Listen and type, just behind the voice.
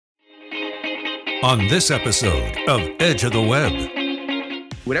On this episode of Edge of the Web.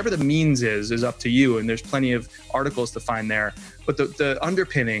 Whatever the means is up to you, and there's plenty of articles to find there. But the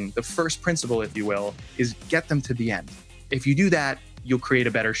underpinning, the first principle, if you will, is get them to the end. If you do that, you'll create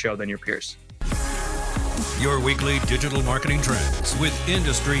a better show than your peers. Your weekly digital marketing trends with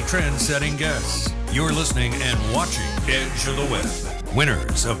industry trend-setting guests. You're listening and watching Edge of the Web.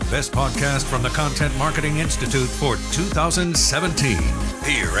 Winners of Best Podcast from the Content Marketing Institute for 2017.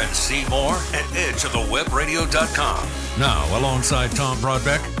 Hear and see more at edgeofthewebradio.com. Now, alongside Tom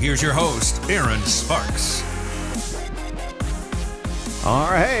Broadbeck, here's your host, Aaron Sparks.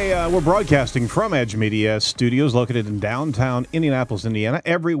 All right, hey, we're broadcasting from Edge Media Studios located in downtown Indianapolis, Indiana.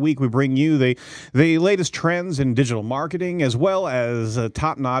 Every week we bring you the latest trends in digital marketing as well as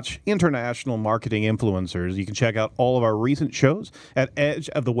top-notch international marketing influencers. You can check out all of our recent shows at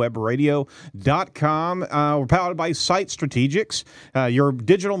edgeofthewebradio.com. We're powered by Site Strategics, your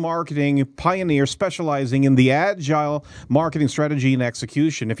digital marketing pioneer specializing in the agile marketing strategy and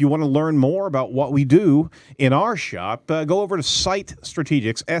execution. If you want to learn more about what we do in our shop, go over to Site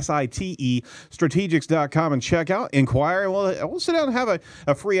Strategics, S-I-T-E, strategics.com, and check out, inquire, and we'll sit down and have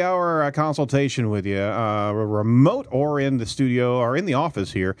a free hour consultation with you, remote or in the studio or in the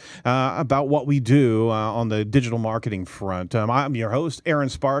office here, about what we do on the digital marketing front. I'm your host, Aaron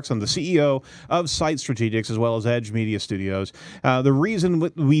Sparks. I'm the CEO of Site Strategics as well as Edge Media Studios. The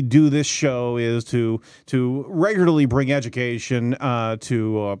reason we do this show is to regularly bring education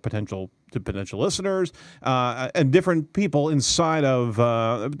to potential listeners and different people inside of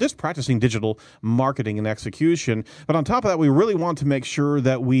just practicing digital marketing and execution. But on top of that, we really want to make sure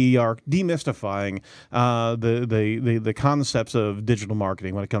that we are demystifying the concepts of digital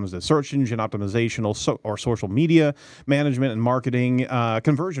marketing when it comes to search engine optimization or social media management and marketing,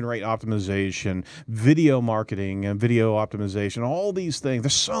 conversion rate optimization, video marketing and video optimization, all these things.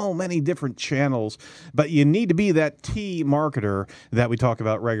 There's so many different channels, but you need to be that T marketer that we talk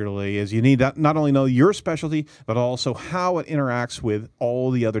about regularly. Is you need to not only know your specialty, but also how it interacts with all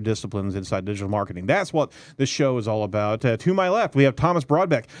the other disciplines inside digital marketing. That's what this show is all about. To my left, we have Thomas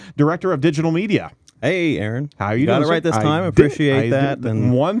Broadbeck, Director of Digital Media. Hey, Aaron. How are you doing? Got it right this time. I appreciate that.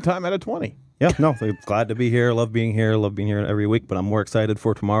 And 1 time out of 20. Yeah, no, glad to be here. Love being here every week, but I'm more excited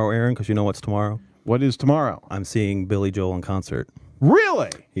for tomorrow, Aaron, because you know what's tomorrow? What is tomorrow? I'm seeing Billy Joel in concert. Really?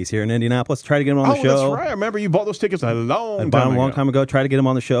 He's here in Indianapolis. Try to get him on the show. Oh, that's right. I remember you bought those tickets a long time ago. Try to get him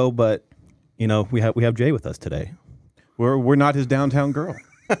on the show, but you know, we have Jay with us today. We're not his downtown girl.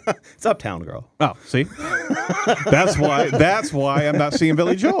 It's uptown girl. Oh, see? That's why I'm not seeing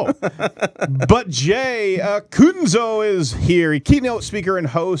Billy Joel. But Jay Acunzo is here, keynote speaker and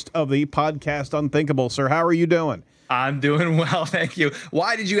host of the podcast Unthinkable. Sir, how are you doing? I'm doing well, thank you.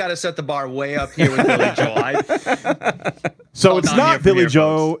 Why did you got to set the bar way up here with Billy Joel? So it's not Billy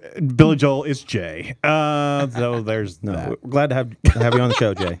Joel. Billy Joel is Jay. So there's that. We're glad to have you on the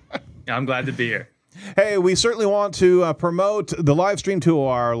show, Jay. I'm glad to be here. Hey, we certainly want to promote the live stream to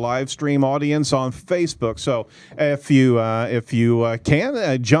our live stream audience on Facebook. So if you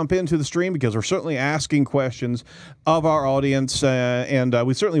can jump into the stream, because we're certainly asking questions of our audience, and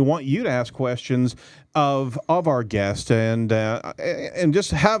we certainly want you to ask questions of our guest, and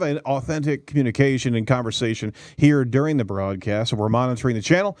just have an authentic communication and conversation here during the broadcast. So we're monitoring the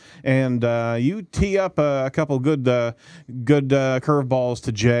channel, and you tee up a couple good curveballs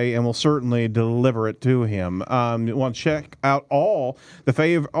to Jay, and we'll certainly deliver it to him. You want to check out all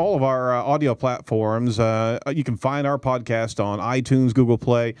of our audio platforms. You can find our podcast on iTunes, Google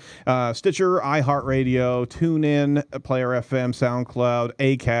Play, Stitcher, iHeartRadio, TuneIn, Player FM, SoundCloud,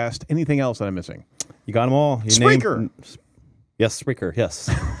 Acast. Anything else that I'm missing? You got them all. Spreaker. Yes, Spreaker, yes.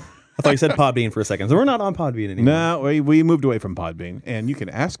 I thought you said Podbean for a second. So we're not on Podbean anymore. No, we moved away from Podbean, and you can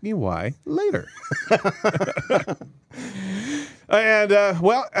ask me why later. And,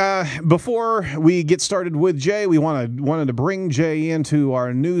 before we get started with Jay, we wanted to bring Jay into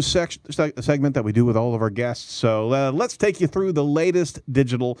our news segment that we do with all of our guests. So let's take you through the latest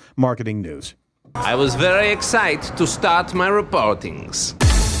digital marketing news. I was very excited to start my reportings.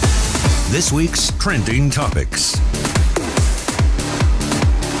 This week's trending topics.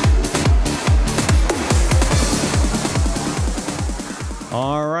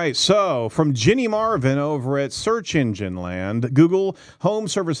 All right, so from Ginny Marvin over at Search Engine Land, Google Home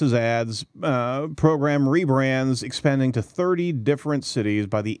Services Ads program rebrands expanding to 30 different cities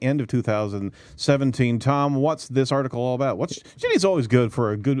by the end of 2017. Tom, what's this article all about? Ginny's always good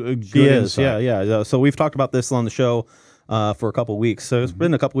for a good insight. Yeah. So we've talked about this on the show for a couple weeks. So it's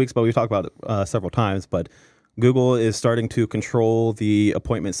been a couple weeks, but we've talked about it several times. But Google is starting to control the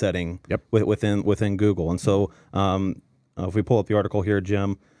appointment setting within Google. And so if we pull up the article here,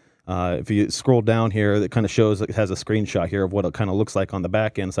 Jim, If you scroll down here, it kind of shows, it has a screenshot here of what it kind of looks like on the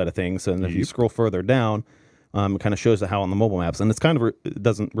back end side of things. And if you scroll further down, it kind of shows how on the mobile maps. And it's kind of, it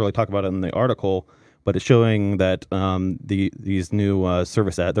doesn't really talk about it in the article, but it's showing that these new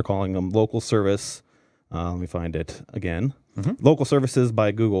service they're calling them local service. Let me find it again. Local services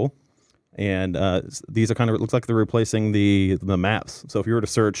by Google. And these are kind of, it looks like they're replacing the maps. So if you were to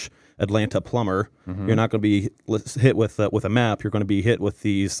search Atlanta plumber, you're not going to be hit with a map. You're going to be hit with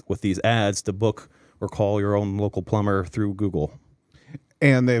these ads to book or call your own local plumber through Google.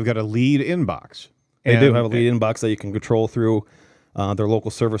 And they've got a lead inbox. They do have a lead inbox that you can control through their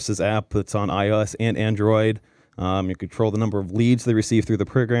local services app that's on iOS and Android. You control the number of leads they receive through the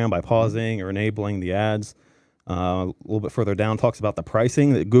program by pausing or enabling the ads. A little bit further down talks about the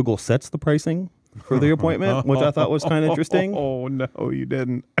pricing, that Google sets the pricing for the appointment, which I thought was kind of interesting. Oh, no, you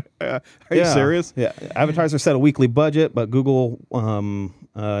didn't. Are you serious? Yeah. Advertisers set a weekly budget, but Google,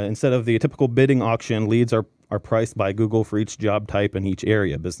 instead of the typical bidding auction, leads are priced by Google for each job type in each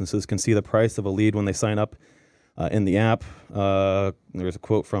area. Businesses can see the price of a lead when they sign up in the app. There's a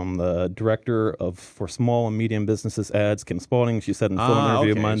quote from the director for small and medium businesses ads, Kim Spalding. She said in the phone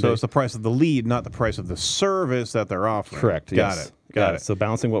interview Monday. So it's the price of the lead, not the price of the service that they're offering. Correct. Got yes. it. Got it. So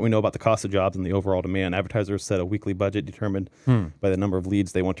balancing what we know about the cost of jobs and the overall demand, advertisers set a weekly budget determined by the number of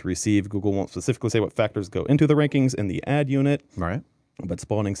leads they want to receive. Google won't specifically say what factors go into the rankings in the ad unit. Right. But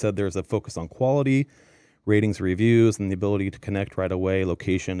Spalding said there's a focus on quality, ratings, reviews, and the ability to connect right away,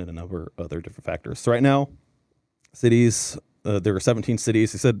 location, and a number of other different factors. So right now, cities, there were 17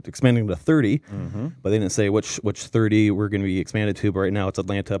 cities. They said expanding to 30, but they didn't say which 30 we're going to be expanded to. But right now it's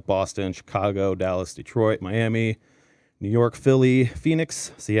Atlanta, Boston, Chicago, Dallas, Detroit, Miami, New York, Philly,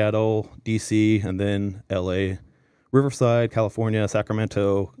 Phoenix, Seattle, DC, and then LA, Riverside, California,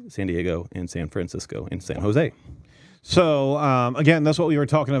 Sacramento, San Diego, and San Francisco, and San Jose. So again, that's what we were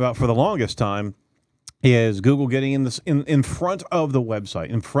talking about for the longest time, is Google getting in front of the website,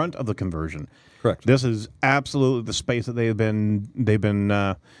 in front of the conversion. Correct. This is absolutely the space that they've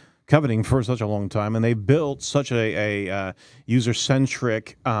been coveting for such a long time, and they've built such a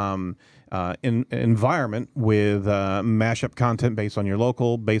user-centric environment with mashup content based on your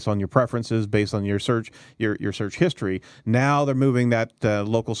local, based on your preferences, based on your search history. Now they're moving that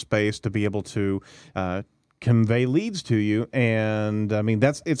local space to be able to convey leads to you, and I mean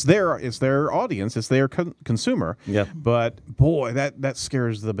it's their audience, it's their consumer. Yeah. But boy, that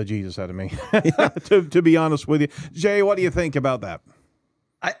scares the bejesus out of me. to be honest with you, Jay, what do you think about that?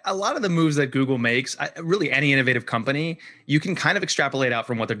 A lot of the moves that Google makes, really any innovative company, you can kind of extrapolate out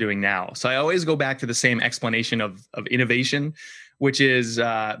from what they're doing now. So I always go back to the same explanation of innovation, which is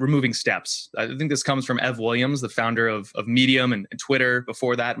removing steps. I think this comes from Ev Williams, the founder of Medium and Twitter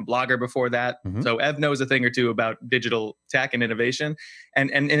before that, and Blogger before that. So Ev knows a thing or two about digital tech and innovation.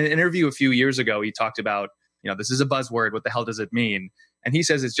 And in an interview a few years ago, he talked about, this is a buzzword. What the hell does it mean? And he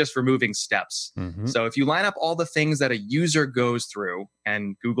says it's just removing steps. So if you line up all the things that a user goes through,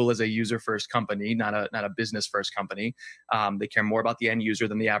 and Google is a user-first company, not a business-first company. They care more about the end user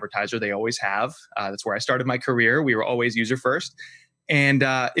than the advertiser. They always have. That's where I started my career. We were always user-first. And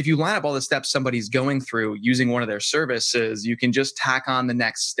if you line up all the steps somebody's going through using one of their services, you can just tack on the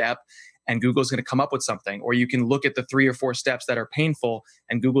next step, and Google's going to come up with something. Or you can look at the 3 or 4 steps that are painful,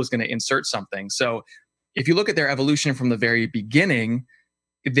 and Google's going to insert something. So if you look at their evolution from the very beginning,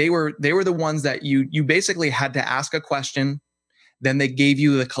 they were the ones that you basically had to ask a question, then they gave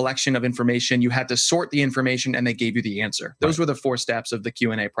you the collection of information. You had to sort the information, and they gave you the answer. Those were the 4 steps of the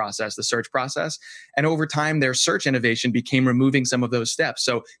Q&A process, the search process. And over time, their search innovation became removing some of those steps.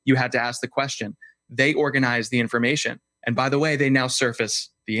 So you had to ask the question. They organized the information. And by the way, they now surface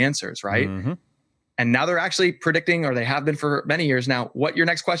the answers, right? And now they're actually predicting, or they have been for many years now, what your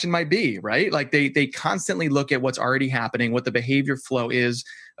next question might be, right? Like they constantly look at what's already happening, what the behavior flow is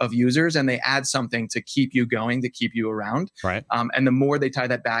of users, and they add something to keep you going, to keep you around. Right. And the more they tie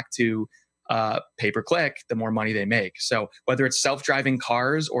that back to pay-per-click, the more money they make. So whether it's self-driving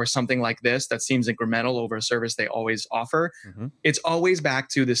cars or something like this that seems incremental over a service they always offer, it's always back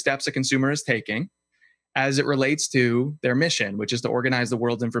to the steps a consumer is taking as it relates to their mission, which is to organize the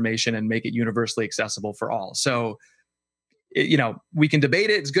world's information and make it universally accessible for all. So, we can debate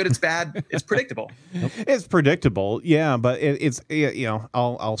it. It's good, it's bad, it's predictable. It's predictable, yeah, but it's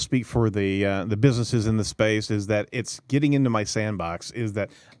I'll speak for the businesses in the space, is that it's getting into my sandbox, is that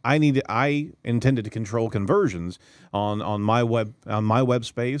I intended to control conversions on my web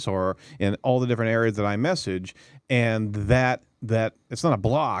space or in all the different areas that I message, and that it's not a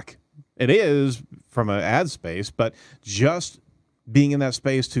block. It is from an ad space, but just being in that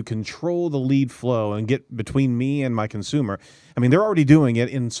space to control the lead flow and get between me and my consumer. I mean, they're already doing it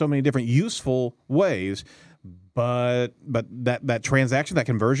in so many different useful ways, but that transaction, that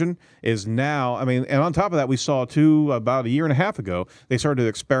conversion is now, I mean, and on top of that, we saw too, about a year and a half ago, they started to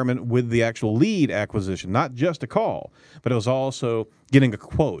experiment with the actual lead acquisition, not just a call, but it was also getting a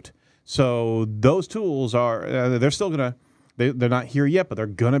quote. So those tools are, they're still going to, they're not here yet, but they're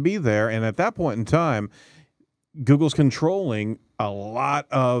going to be there. And at that point in time, Google's controlling a lot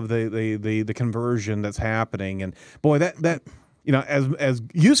of the conversion that's happening. And boy, that you know, as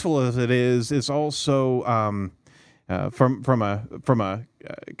useful as it is, it's also from a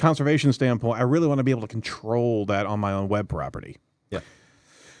conservation standpoint, I really want to be able to control that on my own web property. Yeah,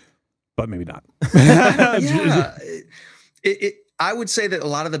 but maybe not. Yeah. I would say that a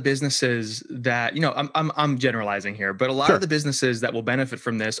lot of the businesses that, you know, I'm generalizing here, but a lot of the businesses that will benefit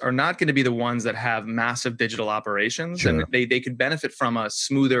from this are not going to be the ones that have massive digital operations, and they could benefit from a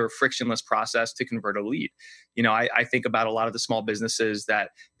smoother, frictionless process to convert a lead. You know, I think about a lot of the small businesses that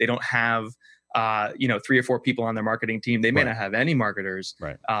they don't have, you know, 3 or 4 people on their marketing team. They may not have any marketers.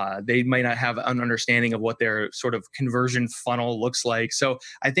 They might not have an understanding of what their sort of conversion funnel looks like. So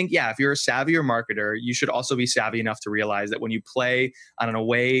I think, yeah, if you're a savvier marketer, you should also be savvy enough to realize that when you play on an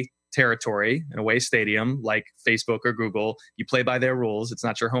away territory, an away stadium like Facebook or Google, you play by their rules. It's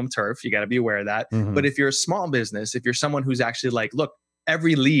not your home turf. You got to be aware of that. But if you're a small business, if you're someone who's actually like, look,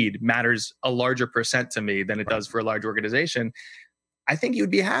 every lead matters a larger percent to me than it does for a large organization, I think you'd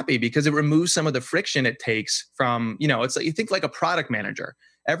be happy because it removes some of the friction it takes from, you know, it's like, you think like a product manager.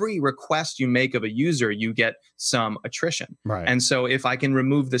 Every request you make of a user, you get some attrition. And so if I can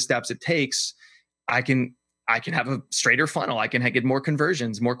remove the steps it takes, I can have a straighter funnel. I can get more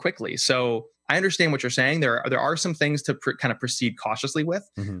conversions more quickly. So I understand what you're saying. There are some things to kind of proceed cautiously with,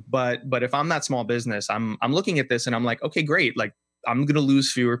 but if I'm that small business, I'm looking at this and I'm like, okay, great. Like I'm going to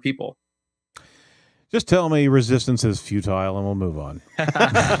lose fewer people. Just tell me resistance is futile and we'll move on.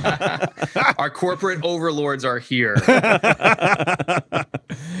 Our corporate overlords are here.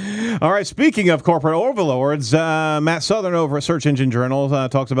 All right, speaking of corporate overlords, Matt Southern over at Search Engine Journal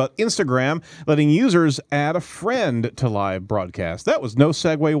talks about Instagram letting users add a friend to live broadcast. That was no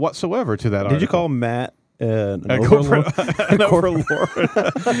segue whatsoever to that article. Did you call Matt an overlord? An overlord.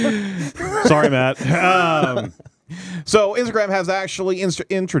 Sorry, Matt. So Instagram has actually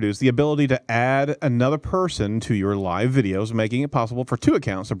introduced the ability to add another person to your live videos, making it possible for 2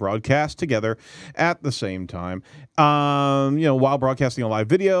 accounts to broadcast together at the same time. You know, while broadcasting a live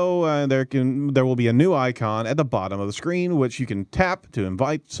video, there will be a new icon at the bottom of the screen, which you can tap to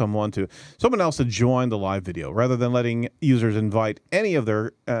invite someone else to join the live video. Rather than letting users invite any of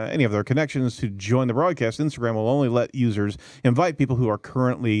their connections to join the broadcast, Instagram will only let users invite people who are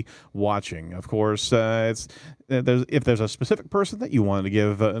currently watching. Of course, if there's a specific person that you want to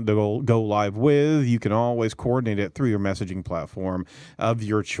give the go live with, you can always coordinate it through your messaging platform of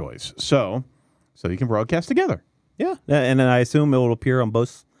your choice. So you can broadcast together. Yeah, and then I assume it will appear on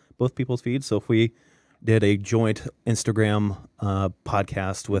both people's feeds. So if we did a joint Instagram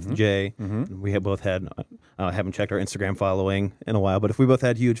podcast with Jay, we have both had, I haven't checked our Instagram following in a while, but if we both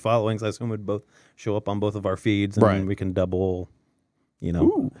had huge followings, I assume we'd both show up on both of our feeds, and we can double, you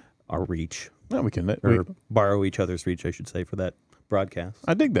know, our reach. Yeah, we can borrow each other's reach, I should say, for that broadcast.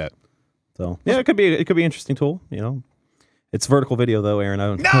 I dig that. So yeah, it could be an interesting tool. You know, it's vertical video though, Aaron.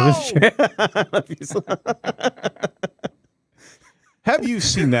 Have you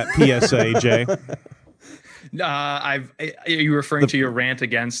seen that PSA, Jay? Are you referring to your rant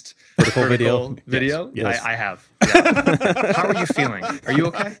against vertical video? Yes. I have. Yeah. How are you feeling? Are you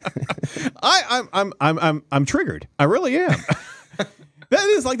okay? I'm triggered. I really am. That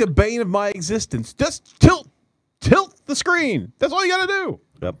is like the bane of my existence. Just tilt the screen. That's all you got to do.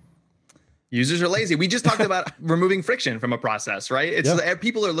 Yep. Users are lazy. We just talked about removing friction from a process, right? It's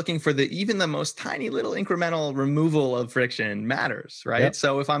people are looking for even the most tiny little incremental removal of friction matters, right? Yep.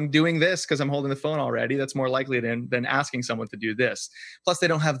 So if I'm doing this because I'm holding the phone already, that's more likely than asking someone to do this. Plus, they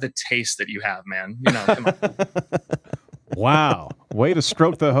don't have the taste that you have, man. You know, come on. Wow. Way to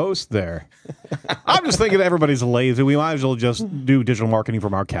stroke the host there. I'm just thinking everybody's lazy. We might as well just do digital marketing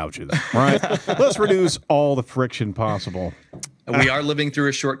from our couches, right? Let's reduce all the friction possible. We are living through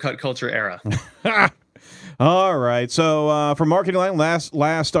a shortcut culture era. All right. So from Marketing Line,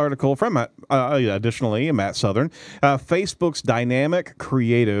 last article from additionally Matt Southern, Facebook's dynamic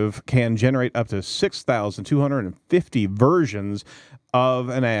creative can generate up to 6,250 versions of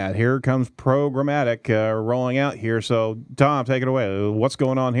an ad. Here comes programmatic rolling out here. So Tom, take it away. What's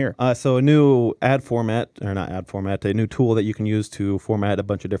going on here? So a new ad format, or not ad format, a new tool that you can use to format a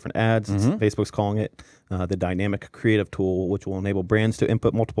bunch of different ads. Facebook's calling it the dynamic creative tool, which will enable brands to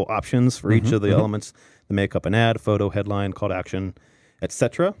input multiple options for each of the elements that make up an ad: photo, headline, call to action,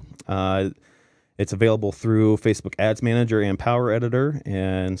 etc. It's available through Facebook Ads Manager and Power Editor.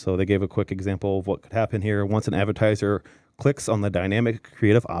 And so they gave a quick example of what could happen here. Once an advertiser clicks on the dynamic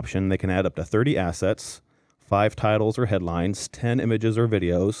creative option, they can add up to 30 assets, 5 titles or headlines, 10 images or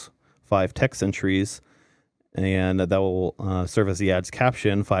videos, 5 text entries, and that will serve as the ad's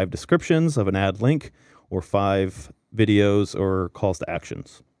caption, 5 descriptions of an ad link, or 5 videos or calls to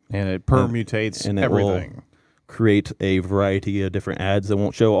actions. And it permutates and it everything. Will create a variety of different ads. It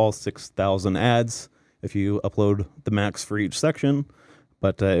won't show all 6,000 ads if you upload the max for each section,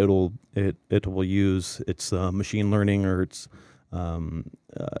 but it will use its machine learning or its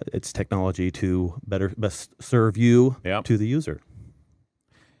technology to best serve you to the user.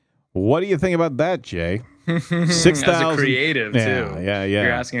 What do you think about that, Jay? 6,000 as a creative too. Yeah.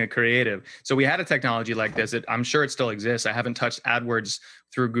 You're asking a creative. So we had a technology like this. I'm sure it still exists. I haven't touched AdWords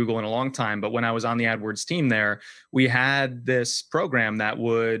through Google in a long time, but when I was on the AdWords team there, we had this program that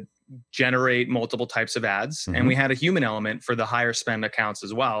would generate multiple types of ads. And we had a human element for the higher spend accounts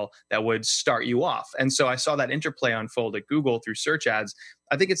as well that would start you off. And so I saw that interplay unfold at Google through search ads.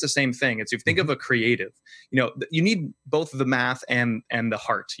 I think it's the same thing. It's if you think of a creative, you need both the math and the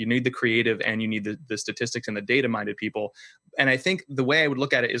heart. You need the creative and you need the statistics and the data minded people. And I think the way I would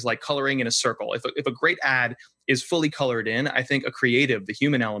look at it is like coloring in a circle. If a great ad is fully colored in, I think a creative, the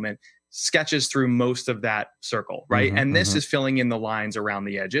human element, sketches through most of that circle, right? And this is filling in the lines around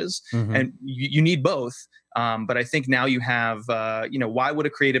the edges. And you need both. But I think now you have, why would a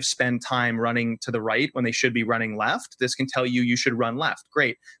creative spend time running to the right when they should be running left? This can tell you should run left.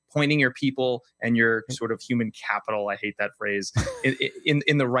 Great. Pointing your people and your sort of human capital, I hate that phrase,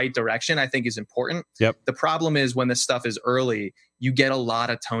 in the right direction, I think is important. The problem is when this stuff is early, you get a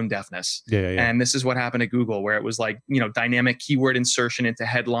lot of tone deafness. And this is what happened at Google, where it was like, dynamic keyword insertion into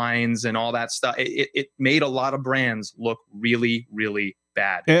headlines and all that stuff. It made a lot of brands look really, really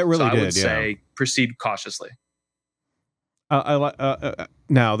bad. It really did. I would say proceed cautiously.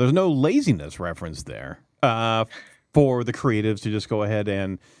 Now, there's no laziness reference there for the creatives to just go ahead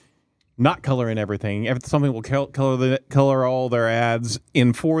and not color in everything. Something will color all their ads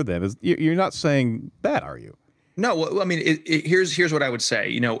in for them. You're not saying that, are you? No, well, I mean, here's what I would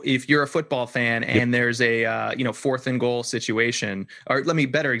say. If you're a football fan and there's a 4th and goal situation, or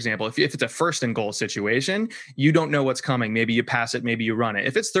better example, if it's a 1st and goal situation, you don't know what's coming. Maybe you pass it, maybe you run it.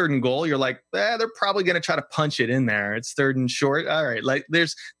 If it's 3rd and goal, you're like, they're probably going to try to punch it in there. It's 3rd and short. All right, like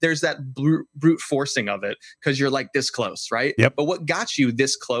there's that brute forcing of it because you're like this close, right? But what got you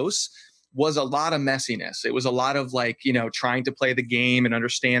this close was a lot of messiness. It was a lot of trying to play the game and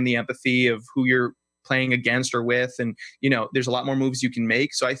understand the empathy of who you're playing against or with. And, there's a lot more moves you can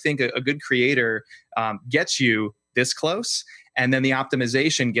make. So I think a good creator gets you this close, and then the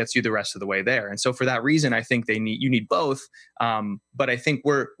optimization gets you the rest of the way there. And so for that reason, I think you need both. But I think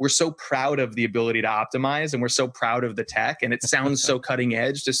we're so proud of the ability to optimize, and we're so proud of the tech, and it sounds so cutting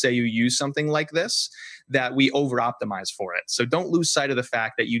edge to say you use something like this that we over optimize for it. So don't lose sight of the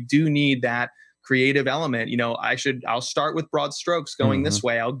fact that you do need that creative element. I'll start with broad strokes going this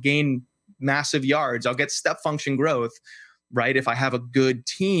way. I'll gain massive yards. I'll get step function growth, right? If I have a good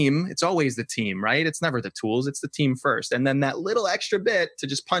team, it's always the team, right? It's never the tools, it's the team first. And then that little extra bit to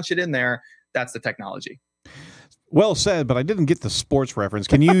just punch it in there, that's the technology. Well said, but I didn't get the sports reference.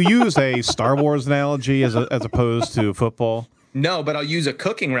 Can you use a Star Wars analogy as opposed to football? No, but I'll use a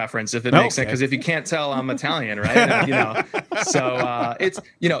cooking reference if it makes sense. Because if you can't tell, I'm Italian, right? So it's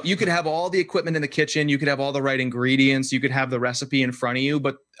you could have all the equipment in the kitchen, you could have all the right ingredients, you could have the recipe in front of you,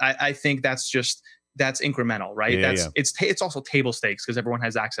 but I think that's incremental, right? It's also table stakes because everyone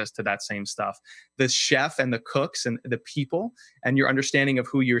has access to that same stuff. The chef and the cooks and the people and your understanding of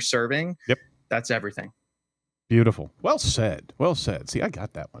who you're serving. That's everything. Beautiful. Well said. Well said. See, I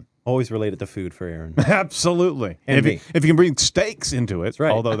got that one. Always related to food for Aaron. Absolutely. And if you can bring steaks into it, that's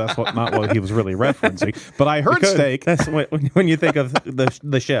right. Although that's not what he was really referencing. But I heard steak. That's when you think of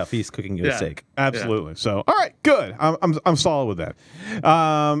the chef, he's cooking you a steak. Absolutely. So, all right, good. I'm solid with that.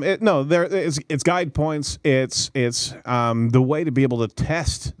 It's guide points. It's the way to be able to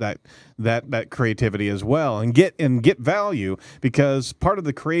test that creativity as well and get value, because part of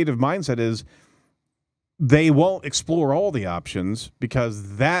the creative mindset is they won't explore all the options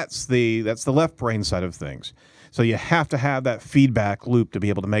because that's the left brain side of things. So you have to have that feedback loop to be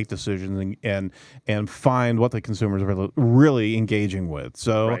able to make decisions and find what the consumers are really engaging with.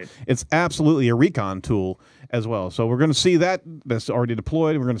 So it's absolutely a recon tool as well. So we're going to see that's already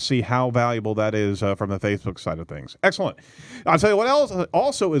deployed. We're going to see how valuable that is from the Facebook side of things. Excellent. I'll tell you what else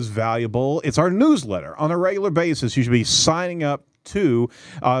also is valuable. It's our newsletter. On a regular basis, you should be signing up to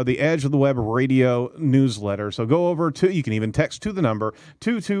the Edge of the Web radio newsletter. So go over to, you can even text to the number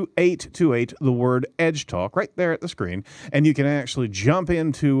 22828, the word Edge Talk, right there at the screen, and you can actually jump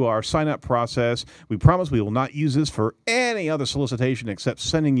into our sign-up process. We promise we will not use this for any other solicitation except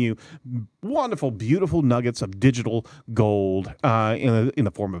sending you wonderful, beautiful nuggets of digital gold in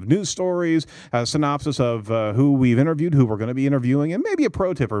the form of news stories, a synopsis of who we've interviewed, who we're going to be interviewing, and maybe a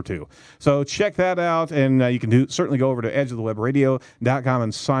pro tip or two. So check that out, and you can certainly go over to edgeofthewebradio.com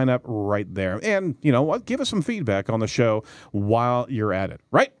and sign up right there. And you know what? Give us some feedback on the show while you're at it,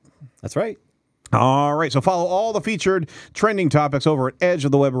 right? That's right. All right, so follow all the featured trending topics over at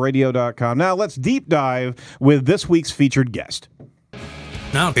edgeofthewebradio.com. Now let's deep dive with this week's featured guest.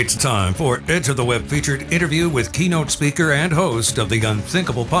 Now it's time for Edge of the Web featured interview with keynote speaker and host of the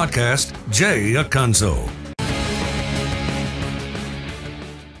Unthinkable podcast, Jay Acunzo.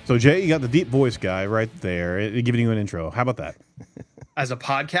 So, Jay, you got the deep voice guy right there giving you an intro. How about that? As a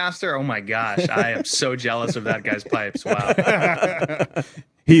podcaster, oh my gosh, I am so jealous of that guy's pipes. Wow.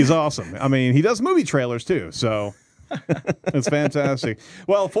 He's awesome. I mean, he does movie trailers too, so it's fantastic.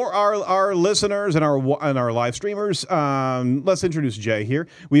 Well, for our listeners and our live streamers, let's introduce Jay here.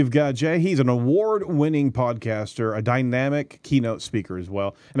 We've got Jay. He's an award-winning podcaster, a dynamic keynote speaker as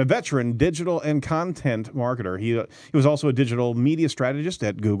well, and a veteran digital and content marketer. He was also a digital media strategist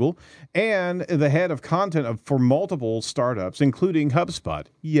at Google and the head of content for multiple startups, including HubSpot.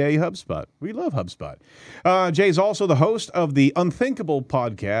 Yay, HubSpot. We love HubSpot. Jay's also the host of the Unthinkable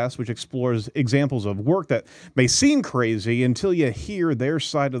podcast, which explores examples of work that may seem crazy until you hear their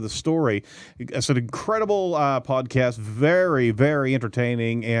side of the story. It's an incredible podcast, very, very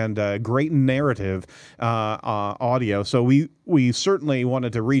entertaining and great narrative audio. So we certainly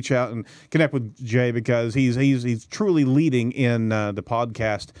wanted to reach out and connect with Jay because he's truly leading in the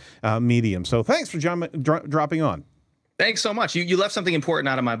podcast medium. So thanks for dropping on. Thanks so much. You left something important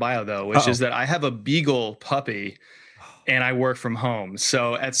out of my bio, though, which is that I have a beagle puppy and I work from home.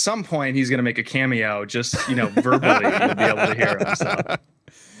 So at some point he's going to make a cameo, just, verbally you'll be able to hear him. So.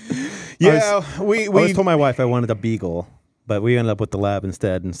 Yeah, I told my wife I wanted a beagle, but we ended up with the lab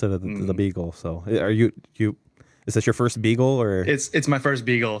instead of the beagle. So are you is this your first beagle or? It's my first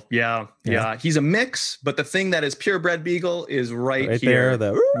beagle. Yeah. He's a mix, but the thing that is purebred beagle is right here.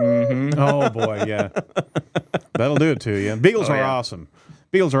 There. Oh boy, yeah. That'll do it to you. Beagles are awesome.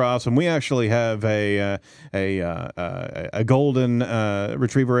 Beagles are awesome. We actually have a golden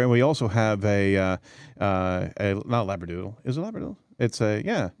retriever, and we also have a not a labradoodle. Is it a labradoodle? It's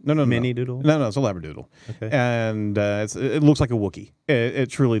no mini doodle. No, it's a labradoodle. Okay. And it looks like a Wookiee. It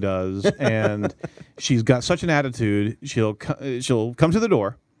truly does. And she's got such an attitude. She'll come to the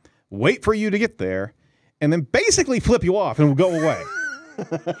door, wait for you to get there, and then basically flip you off and will go away.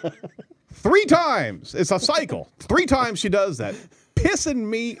 3 times. It's a cycle. 3 times she does that, pissing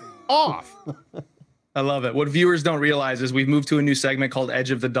me off. I love it. What viewers don't realize is we've moved to a new segment called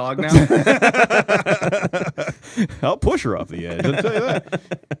Edge of the Dog now. I'll push her off the edge. I'll tell you that.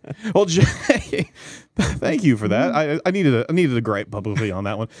 Well, Jay, thank you for that. I needed a gripe publicly on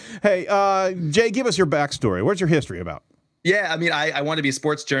that one. Hey, Jay, give us your backstory. What's your history about? Yeah, I mean, I wanted to be a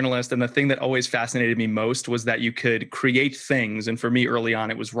sports journalist, and the thing that always fascinated me most was that you could create things. And for me, early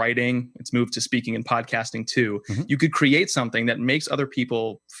on, it was writing. It's moved to speaking and podcasting too. Mm-hmm. You could create something that makes other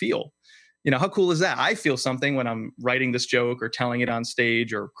people feel. How cool is that? I feel something when I'm writing this joke or telling it on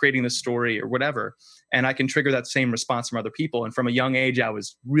stage or creating this story or whatever, and I can trigger that same response from other people. And from a young age, I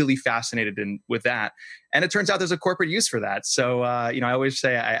was really fascinated with that. And it turns out there's a corporate use for that. So, I always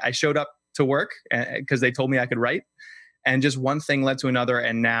say I showed up to work because they told me I could write. And just one thing led to another.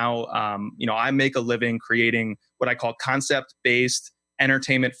 And now, I make a living creating what I call concept-based,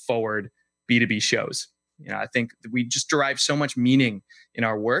 entertainment-forward B2B shows. I think we just derive so much meaning in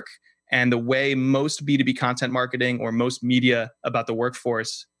our work. And the way most B2B content marketing or most media about the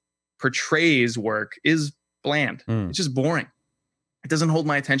workforce portrays work is bland. It's just boring. It doesn't hold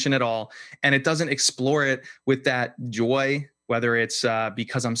my attention at all. And it doesn't explore it with that joy, whether it's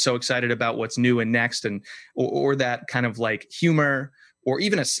because I'm so excited about what's new and next, and or that kind of like humor, or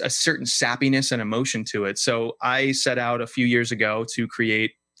even a certain sappiness and emotion to it. So I set out a few years ago to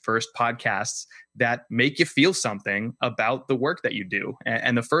create first podcasts that make you feel something about the work that you do.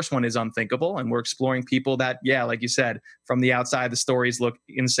 And the first one is Unthinkable. And we're exploring people that, yeah, like you said, from the outside, the stories look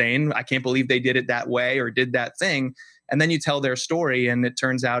insane. I can't believe they did it that way or did that thing. And then you tell their story, and it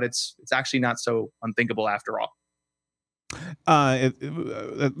turns out it's actually not so unthinkable after all.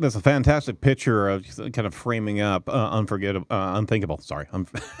 That's a fantastic picture of kind of framing up Unthinkable. Sorry,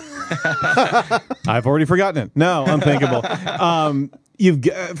 I've already forgotten it. No, Unthinkable.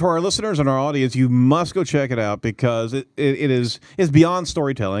 For our listeners and our audience, you must go check it out because it's beyond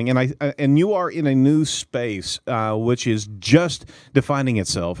storytelling, and you are in a new space which is just defining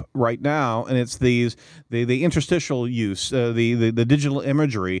itself right now, and it's the interstitial use, the digital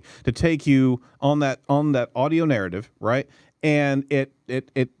imagery to take you on that audio narrative, right? And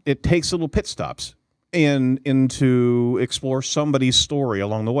it takes little pit stops to explore somebody's story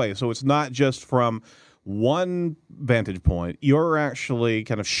along the way. So it's not just from one vantage point. You're actually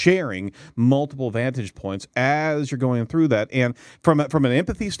kind of sharing multiple vantage points as you're going through that. And from an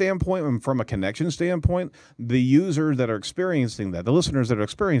empathy standpoint and from a connection standpoint, the users that are experiencing that, the listeners that are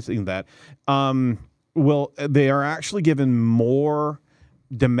experiencing that, they are actually given more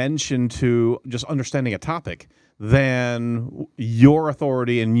dimension to just understanding a topic than your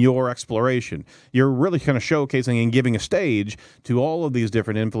authority and your exploration. You're really kind of showcasing and giving a stage to all of these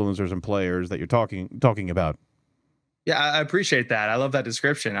different influencers and players that you're talking about. Yeah, I appreciate that. I love that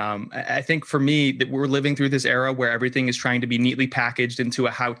description. I think for me, that we're living through this era where everything is trying to be neatly packaged into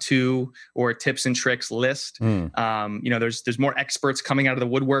a how-to or tips and tricks list. There's more experts coming out of the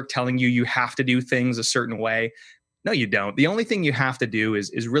woodwork telling you have to do things a certain way. No, you don't. The only thing you have to do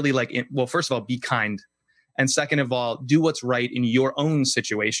is really first of all, be kind. And second of all, do what's right in your own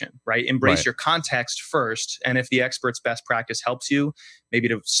situation, right? Embrace your context first. And if the expert's best practice helps you, maybe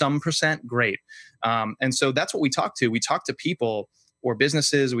to some percent, great. And so that's what we talk to. We talk to people or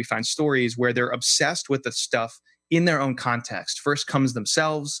businesses. We find stories where they're obsessed with the stuff in their own context. First comes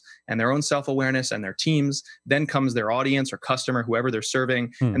themselves and their own self-awareness and their teams. Then comes their audience or customer, whoever they're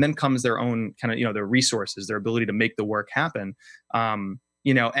serving. And then comes their own kind of, their resources, their ability to make the work happen. And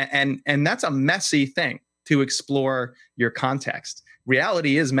that's a messy thing, to explore your context.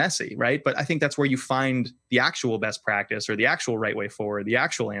 Reality is messy, right? But I think that's where you find the actual best practice or the actual right way forward, the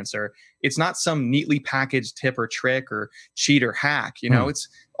actual answer. It's not some neatly packaged tip or trick or cheat or hack. It's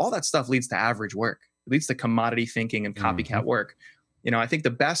all that stuff leads to average work. It leads to commodity thinking and copycat work. I think the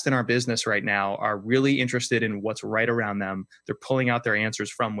best in our business right now are really interested in what's right around them. They're pulling out their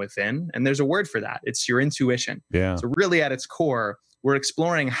answers from within. And there's a word for that. It's your intuition. Yeah. So really at its core, we're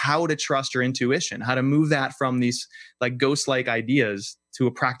exploring how to trust your intuition, how to move that from these like ghost-like ideas to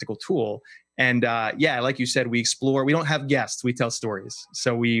a practical tool. And like you said, we explore. We don't have guests. We tell stories.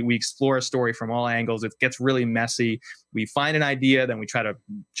 So we explore a story from all angles. It gets really messy. We find an idea, then we try to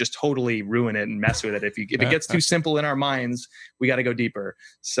just totally ruin it and mess with it. If it gets too simple in our minds, we got to go deeper.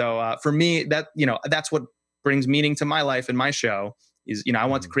 So for me, that's what brings meaning to my life and my show. Is I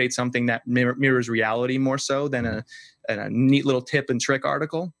want to create something that mirrors reality more so than a neat little tip and trick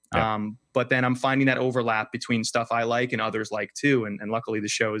article. Yeah. But then I'm finding that overlap between stuff I like and others like too. And luckily the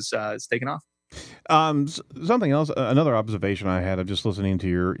show is taken off. Something else, another observation I had of just listening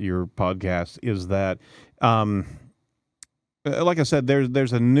to your podcast is that, like I said,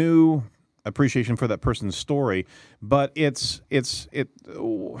 there's a new appreciation for that person's story, but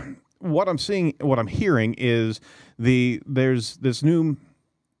what I'm hearing is there's this new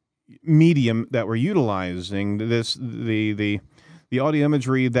medium that we're utilizing, the audio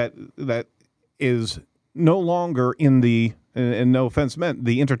imagery that is no longer in the, and no offense meant,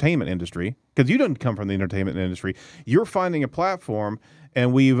 the entertainment industry, because you didn't come from the entertainment industry. You're finding a platform,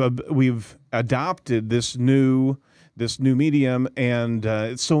 and we've adopted this new medium, and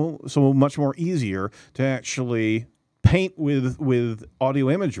it's so much more easier to actually paint with audio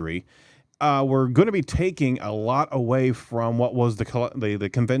imagery. We're going to be taking a lot away from what was the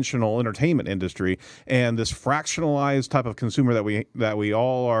conventional entertainment industry and this fractionalized type of consumer that we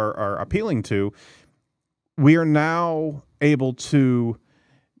all are appealing to. We are now able to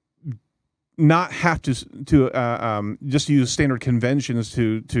not have to just use standard conventions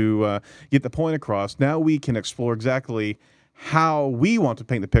to get the point across. Now we can explore exactly how we want to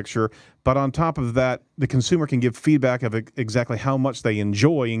paint the picture, but on top of that, the consumer can give feedback of exactly how much they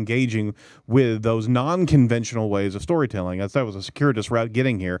enjoy engaging with those non-conventional ways of storytelling. That was a circuitous route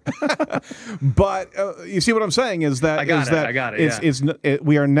getting here, but you see what I'm saying is that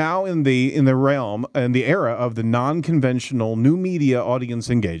we are now in the realm and the era of the non-conventional new media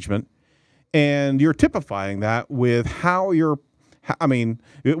audience engagement, and you're typifying that with how you're. I mean,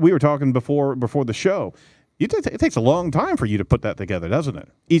 we were talking before the show. It takes a long time for you to put that together, doesn't it?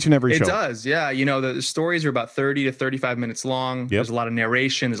 Each and every show. It does, yeah. You know, the stories are about 30 to 35 minutes long. Yep. There's a lot of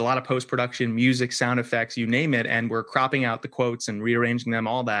narration. There's a lot of post-production, music, sound effects, you name it. And we're cropping out the quotes and rearranging them,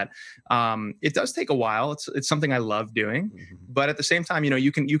 all that. It does take a while. It's something I love doing. Mm-hmm. But at the same time, you know,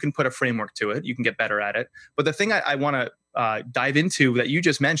 you can put a framework to it. You can get better at it. But the thing I want to dive into that you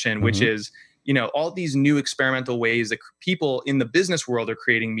just mentioned, mm-hmm. which is, you know, all these new experimental ways that people in the business world are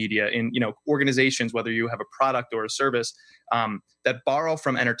creating media in, you know, organizations, whether you have a product or a service that borrow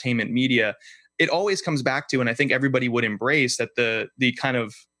from entertainment media, it always comes back to, and I think everybody would embrace that the kind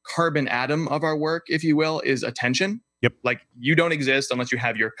of carbon atom of our work, if you will, is attention. Yep. Like you don't exist unless you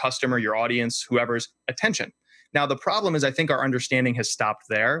have your customer, your audience, whoever's attention. Now, the problem is I think our understanding has stopped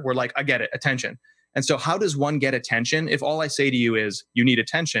there. We're like, I get it, attention. And so how does one get attention? If all I say to you is you need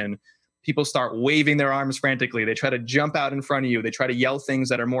attention, people start waving their arms frantically. They try to jump out in front of you. They try to yell things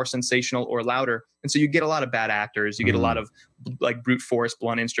that are more sensational or louder. And so you get a lot of bad actors. You get a lot of like brute force,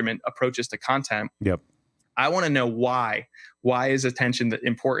 blunt instrument approaches to content. Yep. I want to know why. Why is attention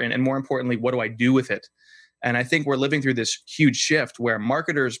important? And more importantly, what do I do with it? And I think we're living through this huge shift where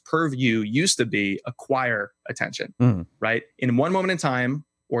marketers' purview used to be acquire attention, right? In one moment in time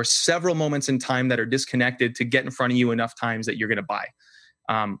or several moments in time that are disconnected to get in front of you enough times that you're going to buy.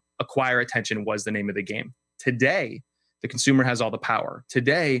 Acquire attention was the name of the game. Today, the consumer has all the power.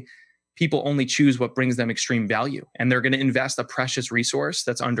 Today, people only choose what brings them extreme value, and they're going to invest a precious resource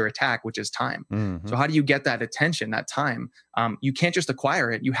that's under attack, which is time. Mm-hmm. So how do you get that attention, that time? You can't just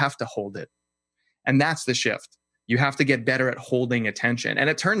acquire it. You have to hold it. And that's the shift. You have to get better at holding attention. And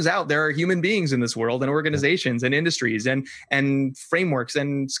it turns out there are human beings in this world and organizations and industries and frameworks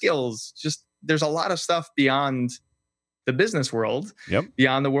and skills. Just there's a lot of stuff beyond the business world,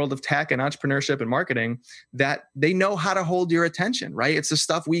 beyond the world of tech and entrepreneurship and marketing, that they know how to hold your attention, right? It's the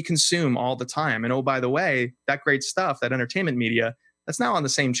stuff we consume all the time. And oh, by the way, that great stuff, that entertainment media, that's now on the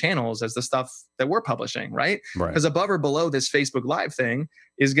same channels as the stuff that we're publishing, right? Because above or below this Facebook Live thing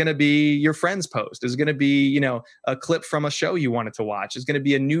is going to be your friend's post, is going to be, you know, a clip from a show you wanted to watch, is going to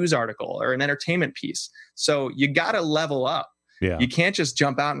be a news article or an entertainment piece. So you got to level up. Yeah. You can't just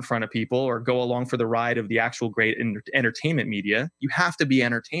jump out in front of people or go along for the ride of the actual great entertainment media. You have to be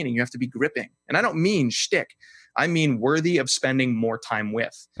entertaining. You have to be gripping. And I don't mean shtick. I mean worthy of spending more time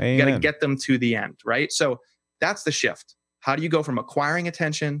with. Amen. You got to get them to the end, right? So that's the shift. How do you go from acquiring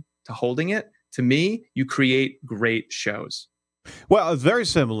attention to holding it? To me, you create great shows. Well, it's very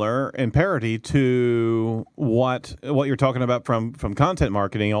similar in parity to what you're talking about from content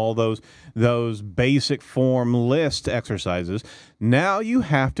marketing, all those basic form list exercises. Now you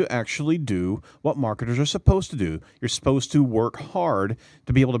have to actually do what marketers are supposed to do. You're supposed to work hard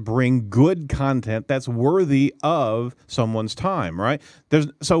to be able to bring good content that's worthy of someone's time, right?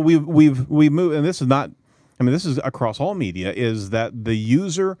 So we've moved, and this is not, I mean, this is across all media, is that the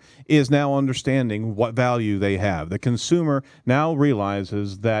user is now understanding what value they have. The consumer now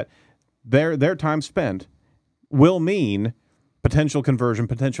realizes that their time spent will mean potential conversion,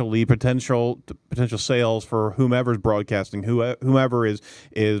 potential lead, potential sales for whomever's broadcasting, whomever is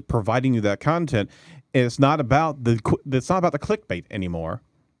providing you that content. It's not about the clickbait anymore.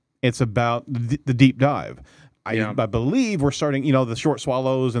 It's about the deep dive. I believe we're starting, you know, the short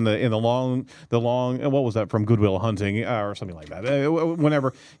swallows and the long, what was that from Good Will Hunting or something like that.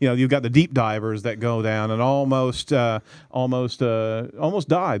 Whenever, you know, you've got the deep divers that go down and almost die.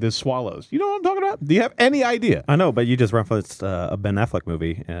 This swallows. You know what I'm talking about? Do you have any idea? I know, but you just referenced a Ben Affleck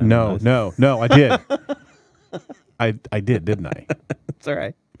movie. No, I did. I did, didn't I? It's all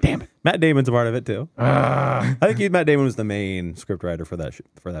right. Damn it. Matt Damon's a part of it too. I think Matt Damon was the main scriptwriter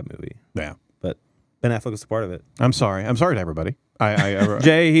for that movie. Yeah. But Ben Affleck was a part of it. I'm sorry to everybody.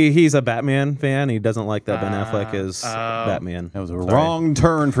 Jay, he's a Batman fan. He doesn't like that Ben Affleck is Batman. That was a wrong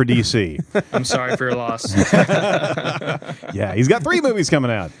turn for DC. I'm sorry for your loss. Yeah, he's got 3 movies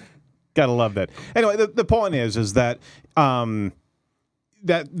coming out. Gotta love that. Anyway, the point is that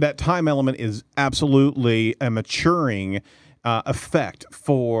that time element is absolutely a maturing effect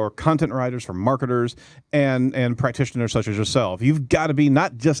for content writers, for marketers, and practitioners such as yourself. You've got to be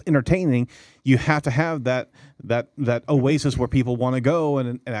not just entertaining. You have to have that oasis where people want to go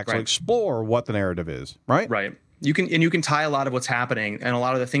and actually explore what the narrative is. Right. Right. You can tie a lot of what's happening and a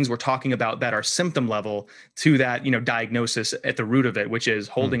lot of the things we're talking about that are symptom level to that, you know, diagnosis at the root of it, which is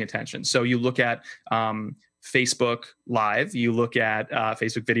holding attention. So you look at Facebook Live, you look at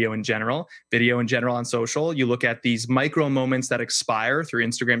Facebook video in general on social, you look at these micro moments that expire through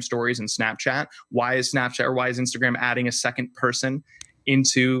Instagram stories and Snapchat. Why is Instagram adding a second person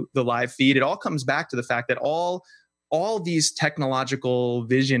into the live feed? It all comes back to the fact that all all these technological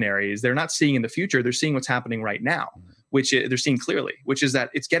visionaries, they're not seeing in the future, they're seeing what's happening right now, which they're seeing clearly, which is that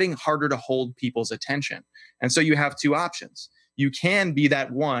it's getting harder to hold people's attention. And so you have two options. You can be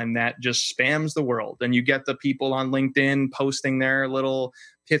that one that just spams the world, and you get the people on LinkedIn posting their little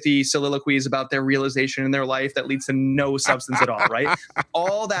pithy soliloquies about their realization in their life that leads to no substance at all, right?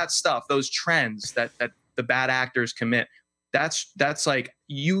 All that stuff, those trends that the bad actors commit, that's like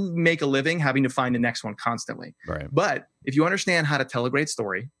you make a living having to find the next one constantly. Right. But if you understand how to tell a great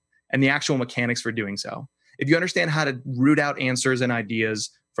story and the actual mechanics for doing so, if you understand how to root out answers and ideas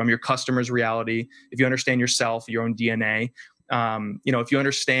from your customer's reality, if you understand yourself, your own DNA, if you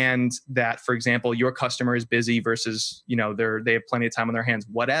understand that, for example, your customer is busy versus, they have plenty of time on their hands,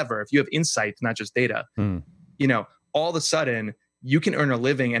 whatever. If you have insight, not just data, all of a sudden you can earn a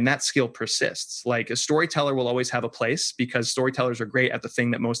living, and that skill persists. Like, a storyteller will always have a place, because storytellers are great at the thing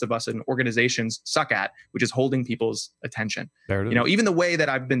that most of us in organizations suck at, which is holding people's attention. There it is. Even the way that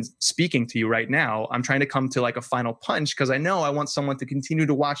I've been speaking to you right now, I'm trying to come to like a final punch, because I know I want someone to continue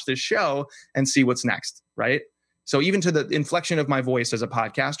to watch this show and see what's next, right? So even to the inflection of my voice as a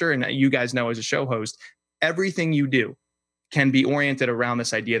podcaster, and you guys know as a show host, everything you do can be oriented around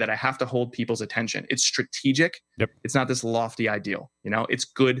this idea that I have to hold people's attention. It's strategic. Yep. It's not this lofty ideal. It's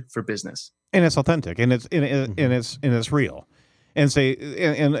good for business, and it's authentic, and it's real.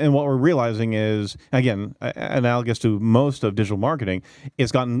 And what we're realizing is, again, analogous to most of digital marketing,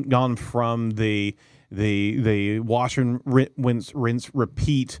 it's gone from the wash and rinse,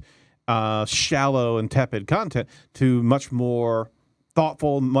 repeat, shallow and tepid content to much more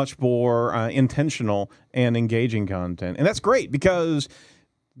thoughtful, much more intentional and engaging content. And that's great, because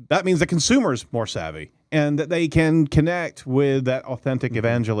that means the consumer is more savvy and that they can connect with that authentic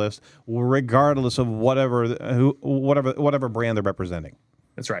evangelist regardless of whatever brand they're representing.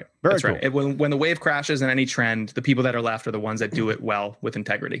 That's right. Very That's cool. right. When the wave crashes in any trend, the people that are left are the ones that do it well with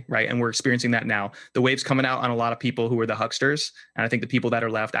integrity, right? And we're experiencing that now. The wave's coming out on a lot of people who are the hucksters, and I think the people that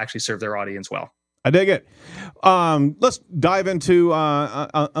are left actually serve their audience well. I dig it. Let's dive into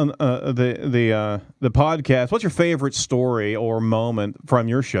the podcast. What's your favorite story or moment from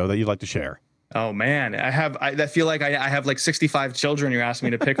your show that you'd like to share? Oh man, I feel like I have like 65 children you're asking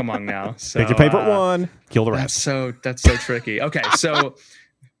me to pick among now. So, pick your favorite one, kill the rest. That's so tricky. Okay, so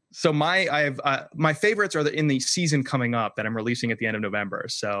my favorites are in the season coming up that I'm releasing at the end of November.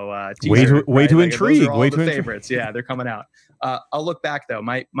 So way to intrigue. Those are all the favorites. Yeah, they're coming out. I'll look back though.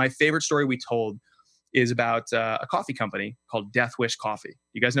 My favorite story we told is about a coffee company called Death Wish Coffee.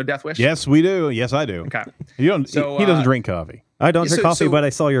 You guys know Death Wish? Yes, we do. Yes, I do. Okay. He doesn't drink coffee. I don't drink coffee, but I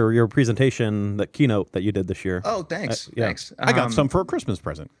saw your presentation, that keynote that you did this year. Oh, thanks. Thanks. I got some for a Christmas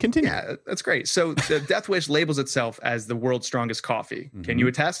present. Continue. Yeah, that's great. So the Death Wish labels itself as the world's strongest coffee. Mm-hmm. Can you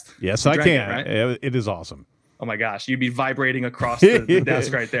attest? Yes, I can. Right? It is awesome. Oh my gosh, you'd be vibrating across the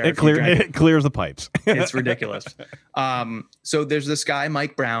desk right there. It clears the pipes. It's ridiculous. So there's this guy,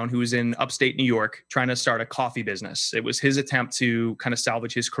 Mike Brown, who's in upstate New York trying to start a coffee business. It was his attempt to kind of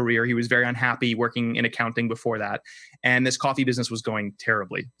salvage his career. He was very unhappy working in accounting before that. And this coffee business was going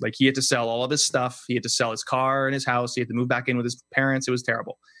terribly. Like, he had to sell all of his stuff. He had to sell his car and his house. He had to move back in with his parents. It was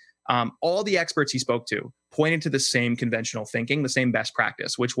terrible. All the experts he spoke to pointed to the same conventional thinking, the same best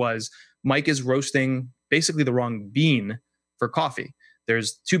practice, which was Mike is roasting basically the wrong bean for coffee.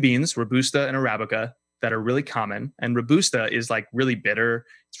 There's two beans, Robusta and Arabica, that are really common. And Robusta is like really bitter.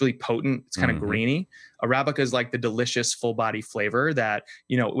 It's really potent. It's kind of greeny. Arabica is like the delicious full body flavor that,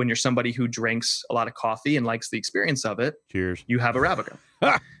 when you're somebody who drinks a lot of coffee and likes the experience of it, cheers, you have Arabica.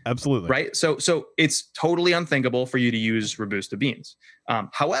 Absolutely. Right. So it's totally unthinkable for you to use Robusta beans.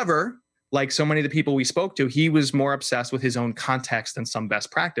 However, like so many of the people we spoke to, he was more obsessed with his own context than some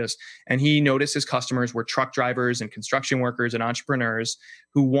best practice. And he noticed his customers were truck drivers and construction workers and entrepreneurs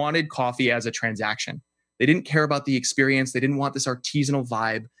who wanted coffee as a transaction. They didn't care about the experience. They didn't want this artisanal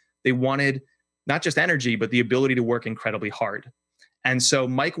vibe. They wanted not just energy, but the ability to work incredibly hard. And so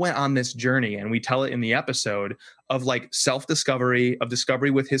Mike went on this journey, and we tell it in the episode, of like self-discovery, of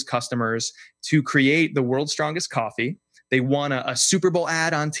discovery with his customers to create the world's strongest coffee. They won a Super Bowl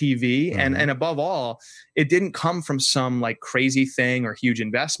ad on TV. And above all, it didn't come from some like crazy thing or huge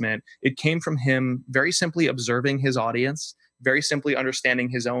investment. It came from him very simply observing his audience, very simply understanding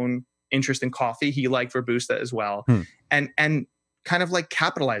his own interest in coffee. He liked Robusta as well. And kind of like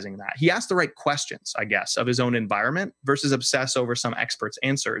capitalizing that. He asked the right questions, I guess, of his own environment versus obsess over some expert's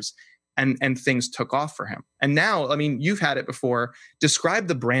answers. And things took off for him. And now, I mean, you've had it before. Describe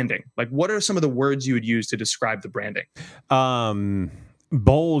the branding. Like, what are some of the words you would use to describe the branding?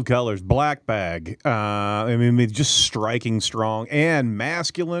 Bold colors, black bag. I mean, just striking, strong, and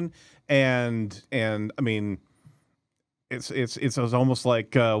masculine. And I mean, it's almost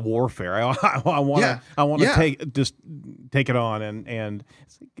like warfare. I want to take it on, and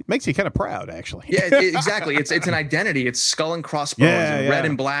it makes you kind of proud, actually. Yeah, exactly. It's an identity. It's skull and crossbones and red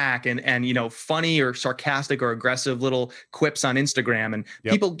and black, and funny or sarcastic or aggressive little quips on Instagram, and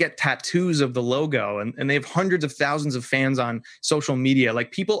people get tattoos of the logo, and they have hundreds of thousands of fans on social media.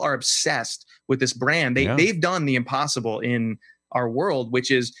 Like, people are obsessed with this brand. They've done the impossible in our world,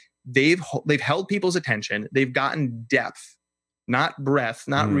 which is they've held people's attention. They've gotten depth, not breadth,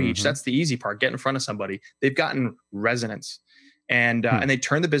 not reach. That's the easy part. Get in front of somebody. They've gotten resonance, and they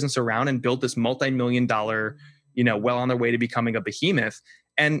turned the business around and built this multi-million-dollar, well on their way to becoming a behemoth.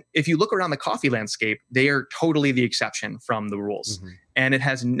 And if you look around the coffee landscape, they are totally the exception from the rules. And it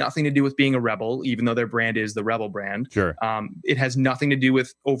has nothing to do with being a rebel, even though their brand is the Rebel brand. Sure. It has nothing to do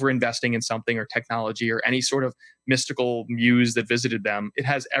with over-investing in something or technology or any sort of mystical muse that visited them. It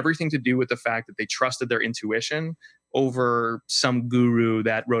has everything to do with the fact that they trusted their intuition over some guru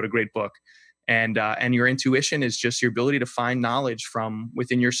that wrote a great book. And your intuition is just your ability to find knowledge from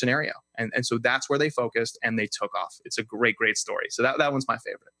within your scenario. And so that's where they focused, and they took off. It's a great, great story. So that one's my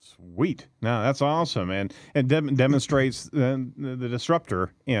favorite. Sweet. No, that's awesome. And demonstrates the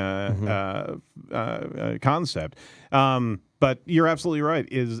disruptor concept. But you're absolutely right.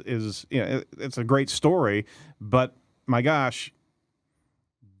 It's a great story, but my gosh,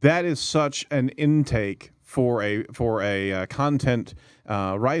 that is such an intake for a content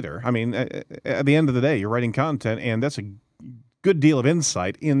writer. I mean, at the end of the day, you're writing content, and that's a good deal of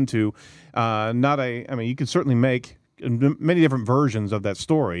insight into you can certainly make many different versions of that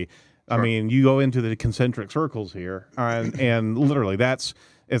story. Sure. I mean, you go into the concentric circles here, and literally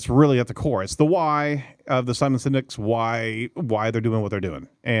it's really at the core. It's the why of the Simon Sinek's why they're doing what they're doing.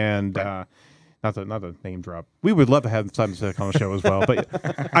 And not a name drop. We would love to have Simon Sinek on the show as well, but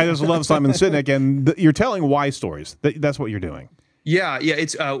I just love Simon Sinek, and you're telling why stories. That's what you're doing. Yeah.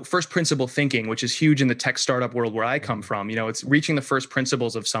 It's first principle thinking, which is huge in the tech startup world where I come from. It's reaching the first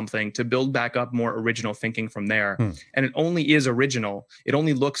principles of something to build back up more original thinking from there. And it only is original. It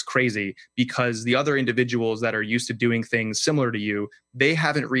only looks crazy because the other individuals that are used to doing things similar to you, they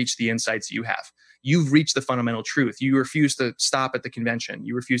haven't reached the insights you have. You've reached the fundamental truth. You refuse to stop at the convention.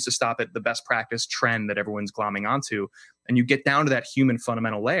 You refuse to stop at the best practice trend that everyone's glomming onto. And you get down to that human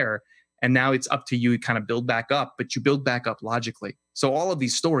fundamental layer. And now it's up to you to kind of build back up, but you build back up logically. So all of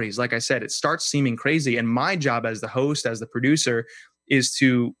these stories, like I said, it starts seeming crazy. And my job as the host, as the producer, is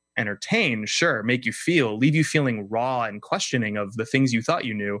to entertain, sure, make you feel, leave you feeling raw and questioning of the things you thought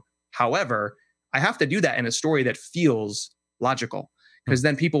you knew. However, I have to do that in a story that feels logical, because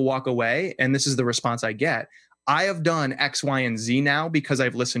then people walk away, and this is the response I get. I have done X, Y, and Z now because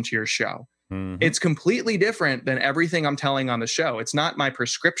I've listened to your show. It's completely different than everything I'm telling on the show. It's not my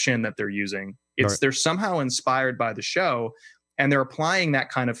prescription that they're using. They're somehow inspired by the show, and they're applying that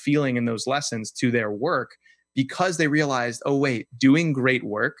kind of feeling in those lessons to their work because they realized, oh, wait, doing great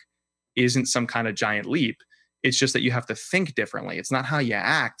work isn't some kind of giant leap. It's just that you have to think differently. It's not how you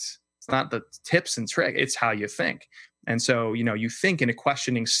act. It's not the tips and tricks. It's how you think. And so, you think in a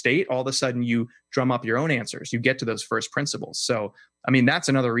questioning state, all of a sudden you drum up your own answers. You get to those first principles. So, I mean, that's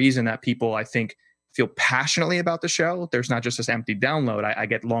another reason that people, I think, feel passionately about the show. There's not just this empty download. I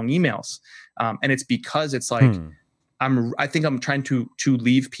get long emails. And it's because it's like, I think I'm trying to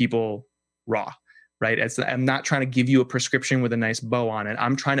leave people raw, right? I'm not trying to give you a prescription with a nice bow on it.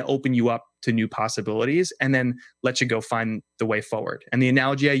 I'm trying to open you up to new possibilities and then let you go find the way forward. And the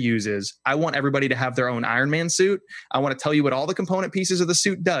analogy I use is I want everybody to have their own Iron Man suit. I want to tell you what all the component pieces of the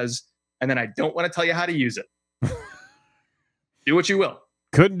suit does. And then I don't want to tell you how to use it. Do what you will.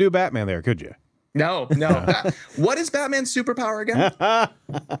 Couldn't do Batman there, could you? No. What is Batman's superpower again?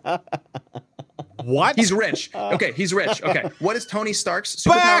 What? He's rich. Okay, he's rich. Okay. What is Tony Stark's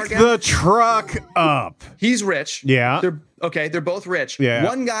superpower Back again? the truck up. He's rich. Yeah. They're both rich. Yeah.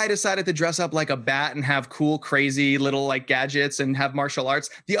 One guy decided to dress up like a bat and have cool, crazy little like gadgets and have martial arts.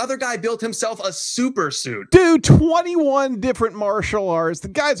 The other guy built himself a super suit. Dude, 21 different martial arts. The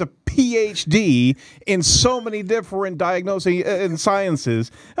guy's a PhD in so many different diagnosing and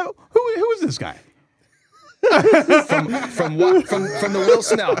sciences. Who is this guy? from the Will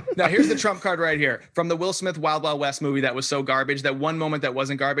Smith. Now here's the trump card right here. From the Will Smith Wild Wild West movie that was so garbage, that one moment that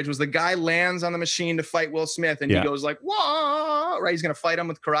wasn't garbage was the guy lands on the machine to fight Will Smith and he goes like, whoa, right? He's going to fight him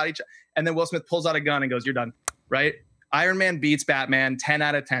with karate. And then Will Smith pulls out a gun and goes, you're done, right? Iron Man beats Batman 10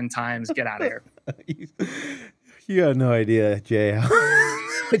 out of 10 times. Get out of here. You have no idea, Jay.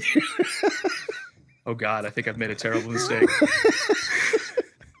 Oh God, I think I've made a terrible mistake.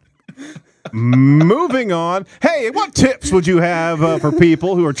 Moving on. Hey, what tips would you have for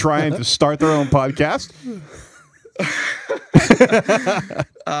people who are trying to start their own podcast?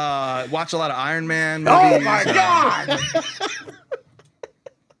 Watch a lot of Iron Man movies. Oh my God!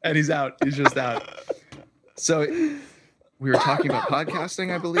 And he's out. He's just out. So we were talking about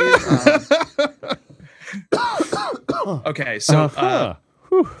podcasting, I believe. Okay, so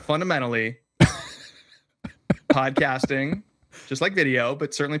fundamentally, podcasting, just like video,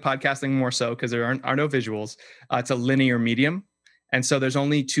 but certainly podcasting more so because there are no visuals. It's a linear medium. And so there's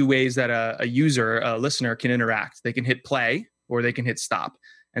only two ways that a user, a listener, can interact. They can hit play or they can hit stop.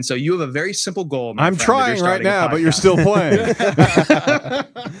 And so you have a very simple goal. I'm trying right now, but you're still playing.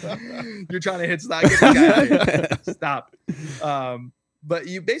 You're trying to hit stop. Get the guy out of here. Stop. But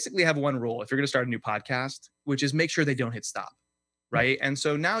you basically have one rule if you're going to start a new podcast, which is make sure they don't hit stop. Right. And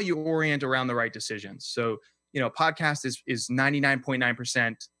so now you orient around the right decisions. So, podcast is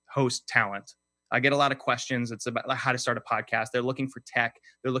 99.9% host talent. I get a lot of questions. It's about how to start a podcast. They're looking for tech.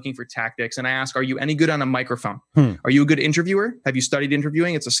 They're looking for tactics. And I ask, are you any good on a microphone? Are you a good interviewer? Have you studied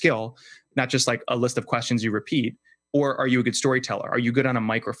interviewing? It's a skill, not just like a list of questions you repeat. Or are you a good storyteller? Are you good on a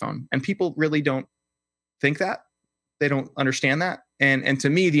microphone? And people really don't think that. They don't understand that. And to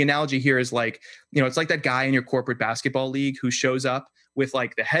me, the analogy here is like, it's like that guy in your corporate basketball league who shows up with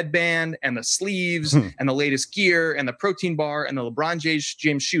like the headband and the sleeves and the latest gear and the protein bar and the LeBron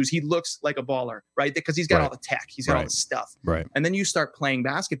James shoes. He looks like a baller, right? Because he's got all the tech. He's got all the stuff. Right. And then you start playing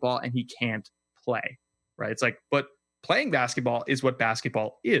basketball and he can't play, right? It's like, but playing basketball is what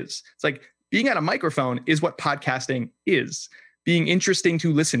basketball is. It's like being at a microphone is what podcasting is. Being interesting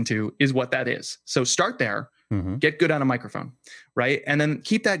to listen to is what that is. So start there, get good on a microphone, right? And then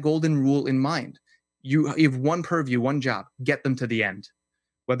keep that golden rule in mind. You have one purview, one job, get them to the end.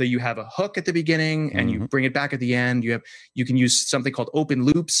 Whether you have a hook at the beginning and you bring it back at the end, you can use something called open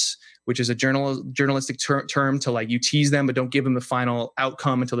loops, which is a journalistic term to like you tease them, but don't give them the final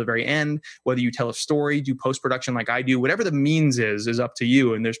outcome until the very end. Whether you tell a story, do post-production like I do, whatever the means is up to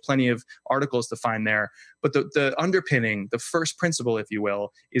you. And there's plenty of articles to find there. But the underpinning, the first principle, if you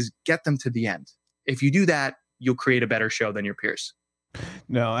will, is get them to the end. If you do that, you'll create a better show than your peers.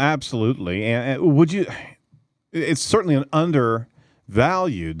 No, absolutely. And it's certainly an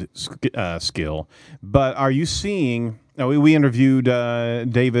undervalued skill, but are you seeing, we interviewed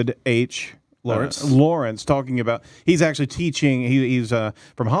David H. Lawrence talking about, he's actually teaching, he's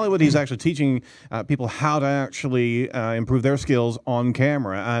from Hollywood, he's actually teaching people how to actually improve their skills on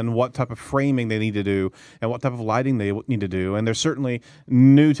camera and what type of framing they need to do and what type of lighting they need to do. And there's certainly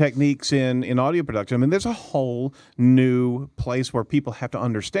new techniques in audio production. I mean, there's a whole new place where people have to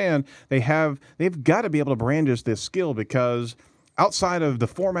understand they've got to be able to brandish this skill, because outside of the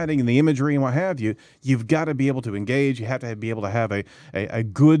formatting and the imagery and what have you, you've got to be able to engage. You have to be able to have a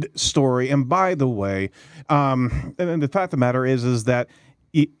good story. And by the way, and the fact of the matter is that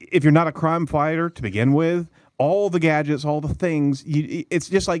if you're not a crime fighter to begin with, all the gadgets, all the things, it's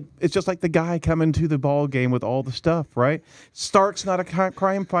just like the guy coming to the ball game with all the stuff, right? Stark's not a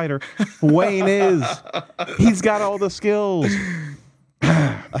crime fighter. Wayne is. He's got all the skills.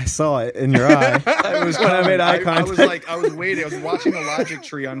 I saw it in your eye. When I made eye contact. I was waiting. I was watching the logic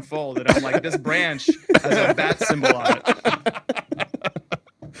tree unfold, and I'm like, this branch has a bat symbol on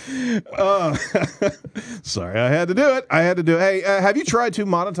it. Sorry, I had to do it. Hey, have you tried to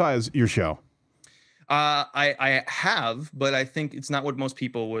monetize your show? I have, but I think it's not what most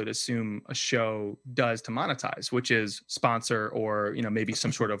people would assume a show does to monetize, which is sponsor or, maybe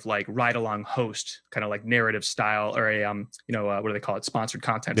some sort of like ride along host, kind of like narrative style, or a, what do they call it? Sponsored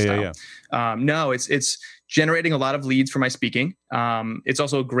content style. Yeah. No, it's generating a lot of leads for my speaking. It's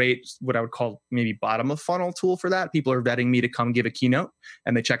also a great, what I would call maybe bottom of funnel tool for that. People are vetting me to come give a keynote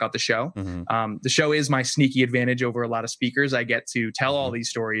and they check out the show. The show is my sneaky advantage over a lot of speakers. I get to tell all these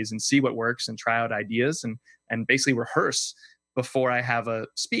stories and see what works and try out ideas and basically rehearse before I have a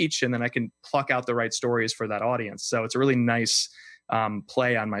speech, and then I can pluck out the right stories for that audience. So it's a really nice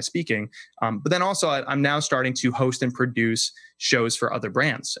play on my speaking. But then also I'm now starting to host and produce shows for other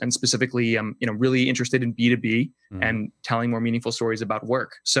brands, and specifically, I'm really interested in B2B and telling more meaningful stories about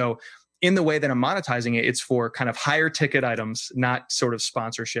work. So in the way that I'm monetizing it, it's for kind of higher ticket items, not sort of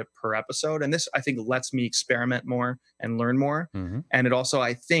sponsorship per episode. And this, I think, lets me experiment more and learn more. And it also,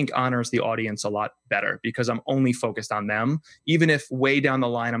 I think, honors the audience a lot better because I'm only focused on them. Even if way down the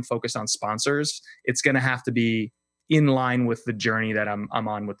line I'm focused on sponsors, it's going to have to be in line with the journey that I'm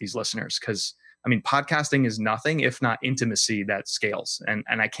on with these listeners, because I mean, podcasting is nothing if not intimacy that scales. And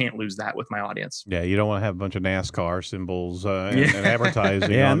I can't lose that with my audience. Yeah, you don't want to have a bunch of NASCAR symbols and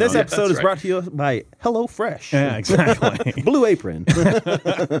advertising. Yeah, and this episode is right. brought to you by HelloFresh. Yeah, exactly. Blue Apron.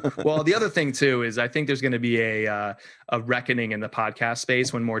 Well, the other thing too is I think there's going to be a reckoning in the podcast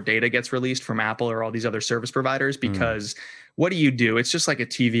space when more data gets released from Apple or all these other service providers, because what do? It's just like a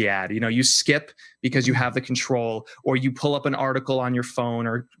TV ad. You skip because you have the control, or you pull up an article on your phone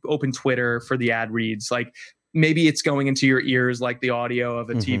or open Twitter for the ad reads. Like maybe it's going into your ears like the audio of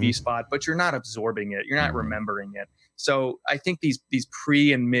a TV spot, but you're not absorbing it. You're not remembering it. So I think these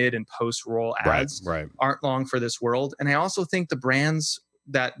pre and mid and post roll ads aren't long for this world. And I also think the brands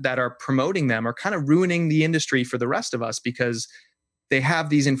that are promoting them are kind of ruining the industry for the rest of us, because they have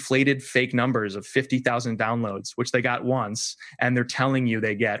these inflated fake numbers of 50,000 downloads, which they got once, and they're telling you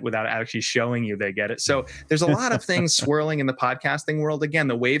they get without actually showing you they get it. So there's a lot of things swirling in the podcasting world. Again,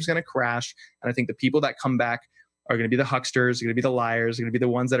 the wave's going to crash. And I think the people that come back are going to be the hucksters, are going to be the liars, are going to be the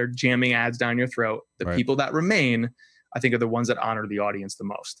ones that are jamming ads down your throat. The people that remain, I think, are the ones that honor the audience the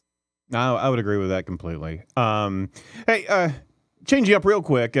most. I would agree with that completely. Hey, changing up real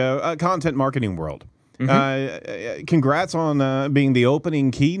quick, content marketing world. Congrats on being the opening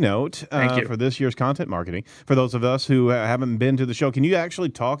keynote for this year's content marketing. For those of us who haven't been to the show, can you actually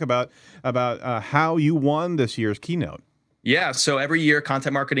talk about how you won this year's keynote? Yeah. So every year,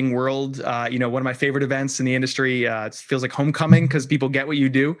 Content Marketing World, one of my favorite events in the industry. It feels like homecoming because people get what you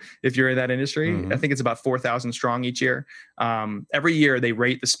do if you're in that industry. I think it's about 4,000 strong each year. Every year, they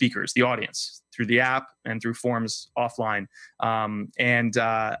rate the speakers, the audience, through the app and through forms offline.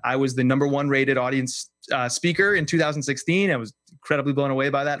 I was the #1 rated audience speaker in 2016. I was incredibly blown away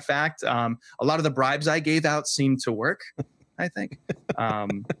by that fact. A lot of the bribes I gave out seemed to work, I think.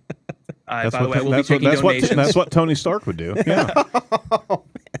 By the way, we'll be taking donations. That's what Tony Stark would do. Yeah.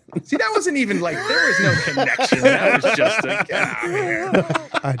 See, that wasn't even like, there was no connection. That was just a, get out of here.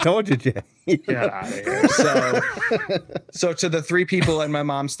 I told you, Jay. Get out of here. So to the 3 people and my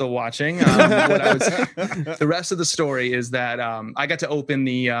mom still watching, the rest of the story is that I got to open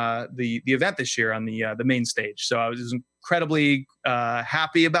the event this year on the main stage. So I was incredibly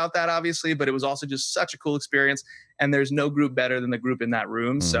happy about that, obviously, but it was also just such a cool experience. And there's no group better than the group in that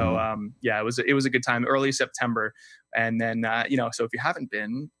room. So it was a good time. Early September, and then so if you haven't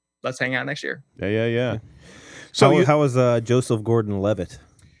been, let's hang out next year. Yeah. So how was Joseph Gordon-Levitt?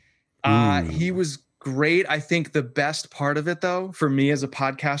 He was great. I think the best part of it, though, for me as a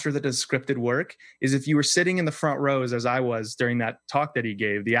podcaster that does scripted work, is if you were sitting in the front rows, as I was during that talk that he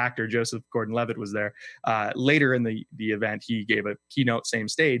gave, the actor Joseph Gordon-Levitt was there. Later in the event, he gave a keynote, same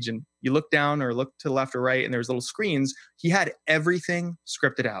stage, and you look down or look to the left or right, and there's little screens. He had everything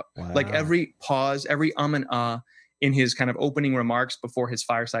scripted out, like every pause, every and in his kind of opening remarks before his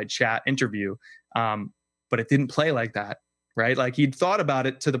fireside chat interview. But it didn't play like that. Right? Like he'd thought about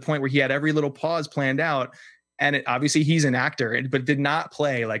it to the point where he had every little pause planned out. And obviously he's an actor, but did not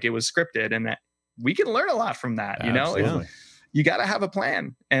play like it was scripted. And that we can learn a lot from that. Absolutely. You got to have a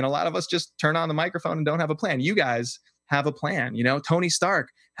plan. And a lot of us just turn on the microphone and don't have a plan. You guys have a plan. Tony Stark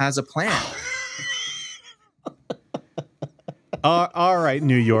has a plan. All right,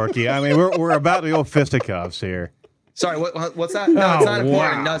 New Yorkie. I mean, we're about to go fisticuffs here. Sorry, what's that? No, it's not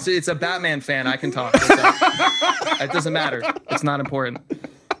important. No, it's a Batman fan. I can talk. It doesn't matter. It's not important.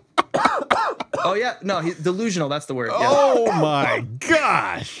 Oh, yeah. No, he's delusional. That's the word. Yeah. Oh, my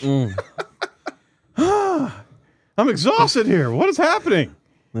gosh. I'm exhausted here. What is happening?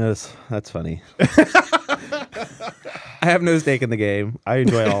 That's funny. I have no stake in the game. I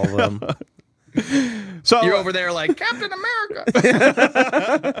enjoy all of them. So you're over there like, Captain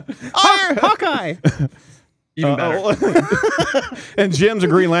America. Hawkeye. Even better. And Jim's a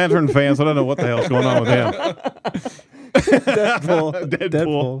Green Lantern fan, so I don't know what the hell's going on with him.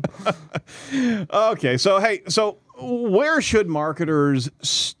 Deadpool. Okay, so where should marketers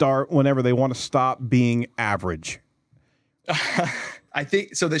start whenever they want to stop being average? I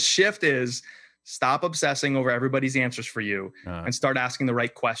think so. The shift is stop obsessing over everybody's answers for you and start asking the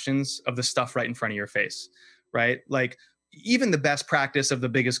right questions of the stuff right in front of your face, right? Like even the best practice of the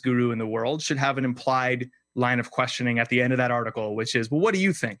biggest guru in the world should have an implied line of questioning at the end of that article, which is, well, what do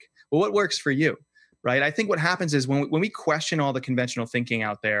you think? Well, what works for you, right? I think what happens is when we question all the conventional thinking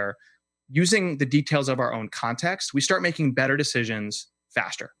out there, using the details of our own context, we start making better decisions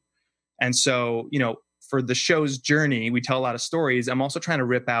faster. And so, for the show's journey, we tell a lot of stories. I'm also trying to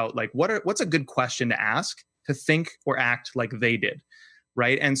rip out like, what's a good question to ask to think or act like they did,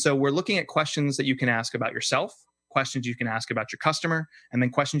 right? And so we're looking at questions that you can ask about yourself, questions you can ask about your customer, and then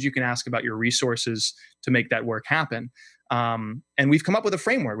questions you can ask about your resources to make that work happen. And we've come up with a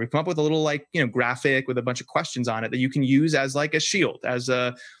framework. We've come up with a little graphic with a bunch of questions on it that you can use as like a shield, as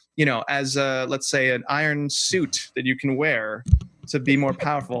a, let's say an iron suit that you can wear to be more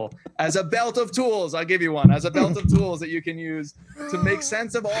powerful, as a belt of tools. I'll give you one, as a belt of tools that you can use to make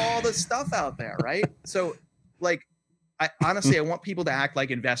sense of all the stuff out there. Right. So like, I want people to act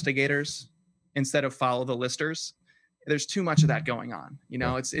like investigators instead of follow the listers. There's too much of that going on.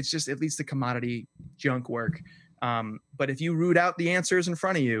 It's just, it leads to commodity junk work. But if you root out the answers in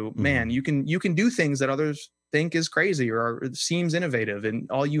front of you, man, you can do things that others think is crazy or seems innovative. And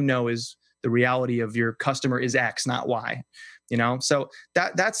all is the reality of your customer is X, not Y, So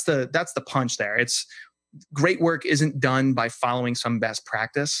that's the punch there. It's great work isn't done by following some best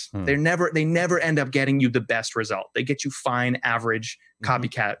practice. They never end up getting you the best result. They get you fine, average,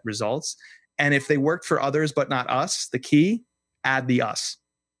 copycat results. And if they worked for others, but not us, the key, add the us.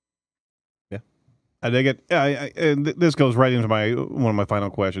 Yeah. I dig it. This goes right into one of my final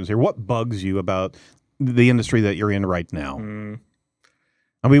questions here. What bugs you about the industry that you're in right now?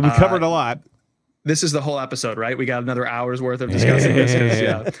 I mean, we covered a lot. This is the whole episode, right? We got another hour's worth of discussing this.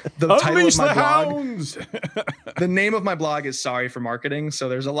 The title of my blog. The name of my blog is Sorry for Marketing. So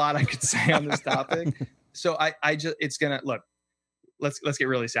there's a lot I could say on this topic. So it's gonna look. Let's get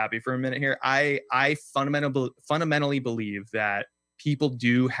really sappy for a minute here. I fundamentally believe that people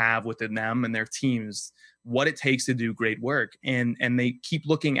do have within them and their teams what it takes to do great work, and they keep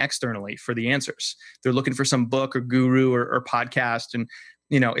looking externally for the answers. They're looking for some book or guru or podcast, and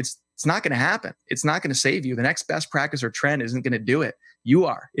it's not going to happen. It's not going to save you. The next best practice or trend isn't going to do it. You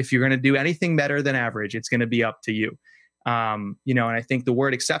are. If you're going to do anything better than average, it's going to be up to you. And I think the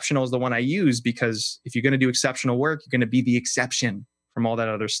word exceptional is the one I use, because if you're going to do exceptional work, you're going to be the exception from all that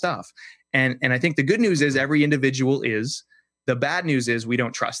other stuff. And I think the good news is every individual is. The bad news is we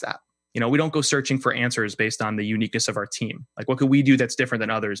don't trust that. We don't go searching for answers based on the uniqueness of our team. Like, what could we do that's different than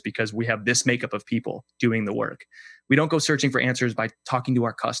others because we have this makeup of people doing the work? We don't go searching for answers by talking to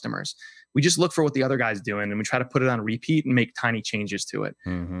our customers. We just look for what the other guy's doing and we try to put it on repeat and make tiny changes to it.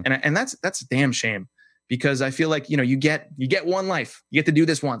 And that's a damn shame, because I feel like, you get one life. You get to do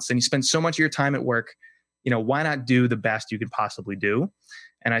this once, and you spend so much of your time at work. Why not do the best you can possibly do?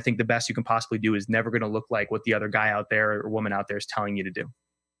 And I think the best you can possibly do is never going to look like what the other guy out there or woman out there is telling you to do.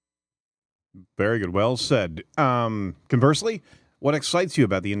 Very good. Well said. Conversely, what excites you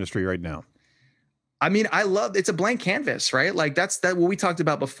about the industry right now? I mean, it's a blank canvas, right? Like that's what we talked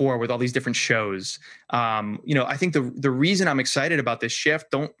about before with all these different shows. I think the reason I'm excited about this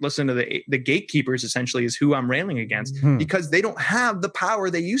shift, don't listen to the gatekeepers, essentially, is who I'm railing against, because they don't have the power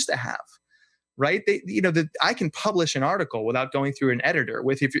they used to have. Right? I can publish an article without going through an editor.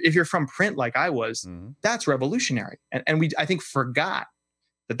 If you're from print like I was, that's revolutionary. And we, I think, forgot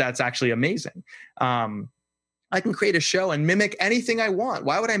that that's actually amazing. I can create a show and mimic anything I want.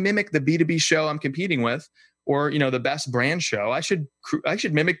 Why would I mimic the B2B show I'm competing with, or the best brand show? I should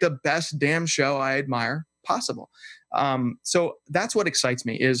mimic the best damn show I admire possible. So that's what excites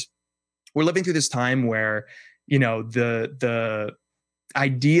me. Is we're living through this time where the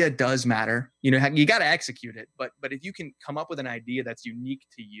idea does matter. You got to execute it, but if you can come up with an idea that's unique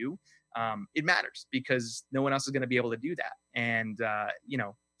to you, it matters, because no one else is going to be able to do that. And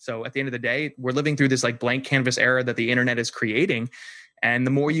so at the end of the day, we're living through this like blank canvas era that the internet is creating. And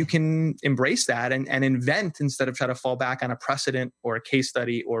the more you can embrace that and invent instead of try to fall back on a precedent or a case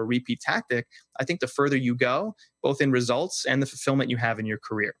study or a repeat tactic, I think the further you go, both in results and the fulfillment you have in your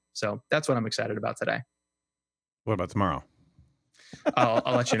career. So that's what I'm excited about today. What about tomorrow?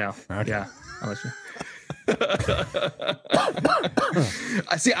 I'll let you know. Okay. Yeah, I'll let you know.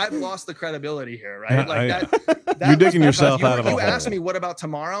 I see. I've lost the credibility here, right? Like you're digging yourself out of a hole. You asked me what about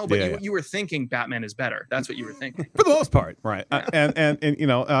tomorrow, but you were thinking Batman is better. That's what you were thinking for the most part, right? Yeah. And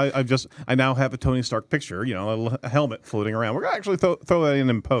I now have a Tony Stark picture, a helmet floating around. We're gonna actually throw that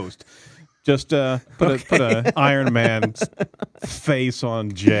in post. Just put a Iron Man face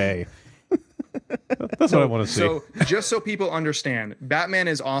on Jay. That's what I want to see. So just so people understand, Batman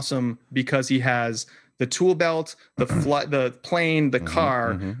is awesome because he has the tool belt, the plane, the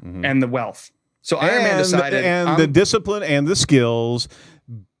car, and the wealth. So Iron Man decided... the discipline and the skills,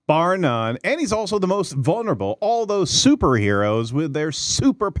 bar none. And he's also the most vulnerable. All those superheroes with their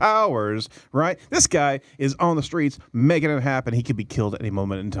superpowers, right? This guy is on the streets making it happen. He could be killed at any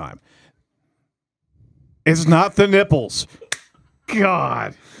moment in time. It's not the nipples.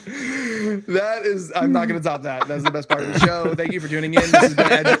 God. That is, I'm not going to top that. That's the best part of the show. Thank you for tuning in. This has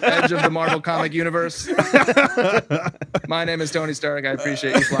been Edge of the Marvel Comic Universe. My name is Tony Stark. I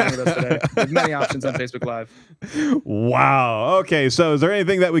appreciate you flying with us today. We have many options on Facebook Live. Wow. Okay, so is there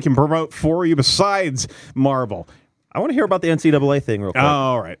anything that we can promote for you besides Marvel? I want to hear about the NCAA thing real quick.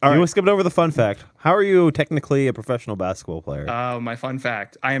 All right. You skipped over the fun fact. How are you technically a professional basketball player? My fun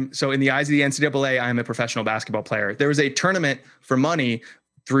fact. So in the eyes of the NCAA, I am a professional basketball player. There was a tournament for money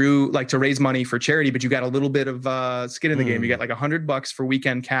to raise money for charity, but you got a little bit of skin in the game. You get like $100 for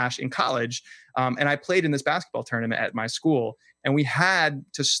weekend cash in college. And I played in this basketball tournament at my school, and we had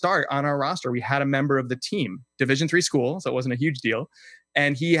to start on our roster. We had a member of the team, Division III school, so it wasn't a huge deal.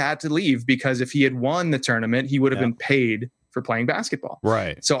 And he had to leave because if he had won the tournament, he would have been paid for playing basketball.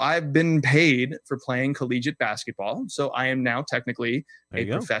 Right. So I've been paid for playing collegiate basketball. So I am now technically a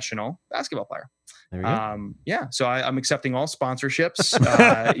professional basketball player. There you go. Yeah. So I'm accepting all sponsorships.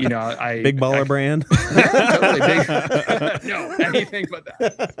 Big baller brand. Yeah, totally big. No, anything but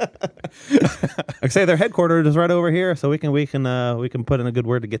that. I say their headquarters is right over here, so we can put in a good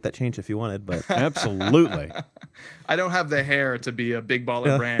word to get that change if you wanted. But absolutely, I don't have the hair to be a big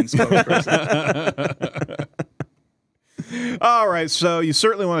baller brand spokesperson. All right, so you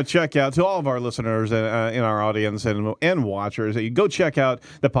certainly want to check out, to all of our listeners in our audience and watchers, you go check out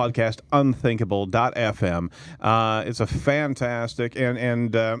the podcast Unthinkable.fm. It's a fantastic,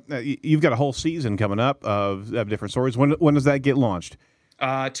 and you've got a whole season coming up of different stories. When does that get launched?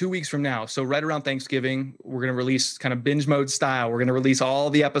 2 weeks from now. So right around Thanksgiving, we're going to release kind of binge mode style. We're going to release all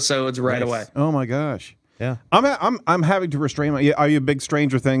the episodes right away. Oh my gosh. Yeah. I'm having to restrain my. Are you a big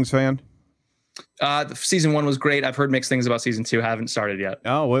Stranger Things fan? Season 1 was great. I've heard mixed things about season 2. Haven't started yet.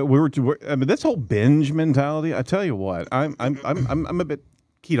 Oh, I mean, this whole binge mentality. I tell you what, I'm a bit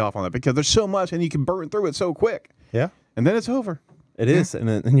keyed off on that because there's so much, and you can burn through it so quick. Yeah, and then it's over. It is, and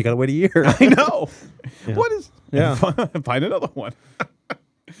then you got to wait a year. I know. Yeah. What is? Yeah, find another one.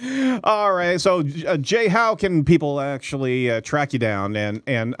 All right, so Jay, how can people actually track you down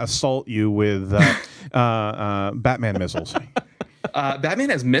and assault you with Batman missiles?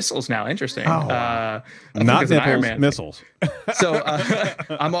 Batman has missiles now. Interesting. Not nipples, missiles. So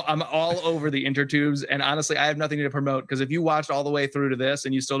I'm all over the intertubes, and honestly, I have nothing to promote because if you watched all the way through to this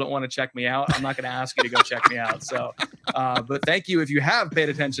and you still don't want to check me out, I'm not going to ask you to go check me out. So, but thank you if you have paid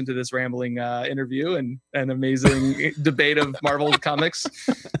attention to this rambling interview and an amazing debate of Marvel comics.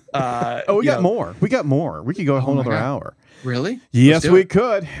 We got more. We got more. We could go a whole other hour. Really? Yes, we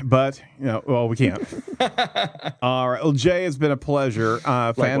could, but we can't. All right. Well, Jay, it's been a pleasure.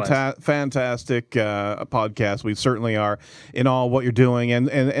 Fantastic podcast. We certainly are in all what you're doing, and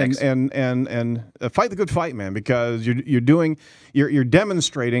fight the good fight, man, because you're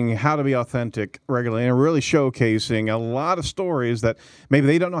demonstrating how to be authentic regularly and really showcasing a lot of stories that maybe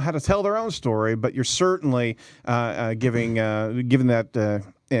they don't know how to tell their own story, but you're certainly giving that.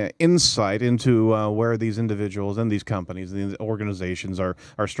 Insight into where these individuals and these companies and these organizations are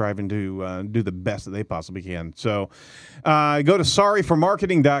striving to do the best that they possibly can. So go to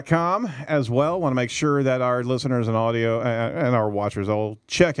sorryformarketing.com as well. Want to make sure that our listeners and audio and our watchers all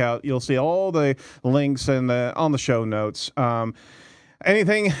check out. You'll see all the links and on the show notes.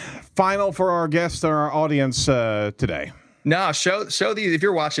 Anything final for our guests and our audience today? No, show these, if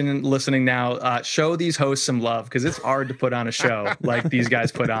you're watching and listening now, show these hosts some love because it's hard to put on a show like these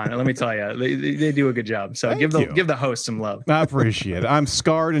guys put on. And let me tell you, they do a good job. So give the host some love. I appreciate it. I'm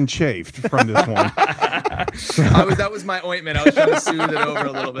scarred and chafed from this one. That was my ointment. I was trying to soothe it over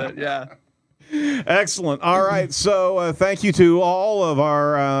a little bit. Yeah. Excellent. All right. So thank you to all of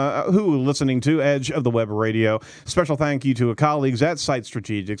our who are listening to Edge of the Web Radio. Special thank you to our colleagues at Site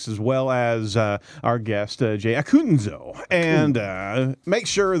Strategics as well as our guest, Jay Acunzo. And make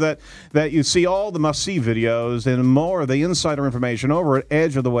sure that you see all the must-see videos and more of the insider information over at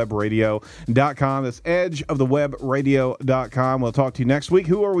edgeofthewebradio.com. That's edgeofthewebradio.com. We'll talk to you next week.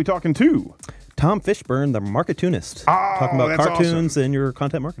 Who are we talking to? Tom Fishburne, the marketunist, talking about cartoons and your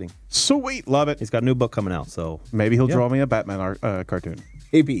content marketing. Sweet, love it. He's got a new book coming out, so maybe he'll draw me a Batman cartoon.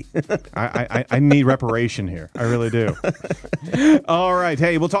 Maybe. I need reparation here. I really do. All right,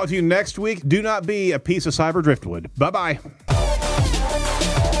 hey, we'll talk to you next week. Do not be a piece of cyber driftwood. Bye-bye.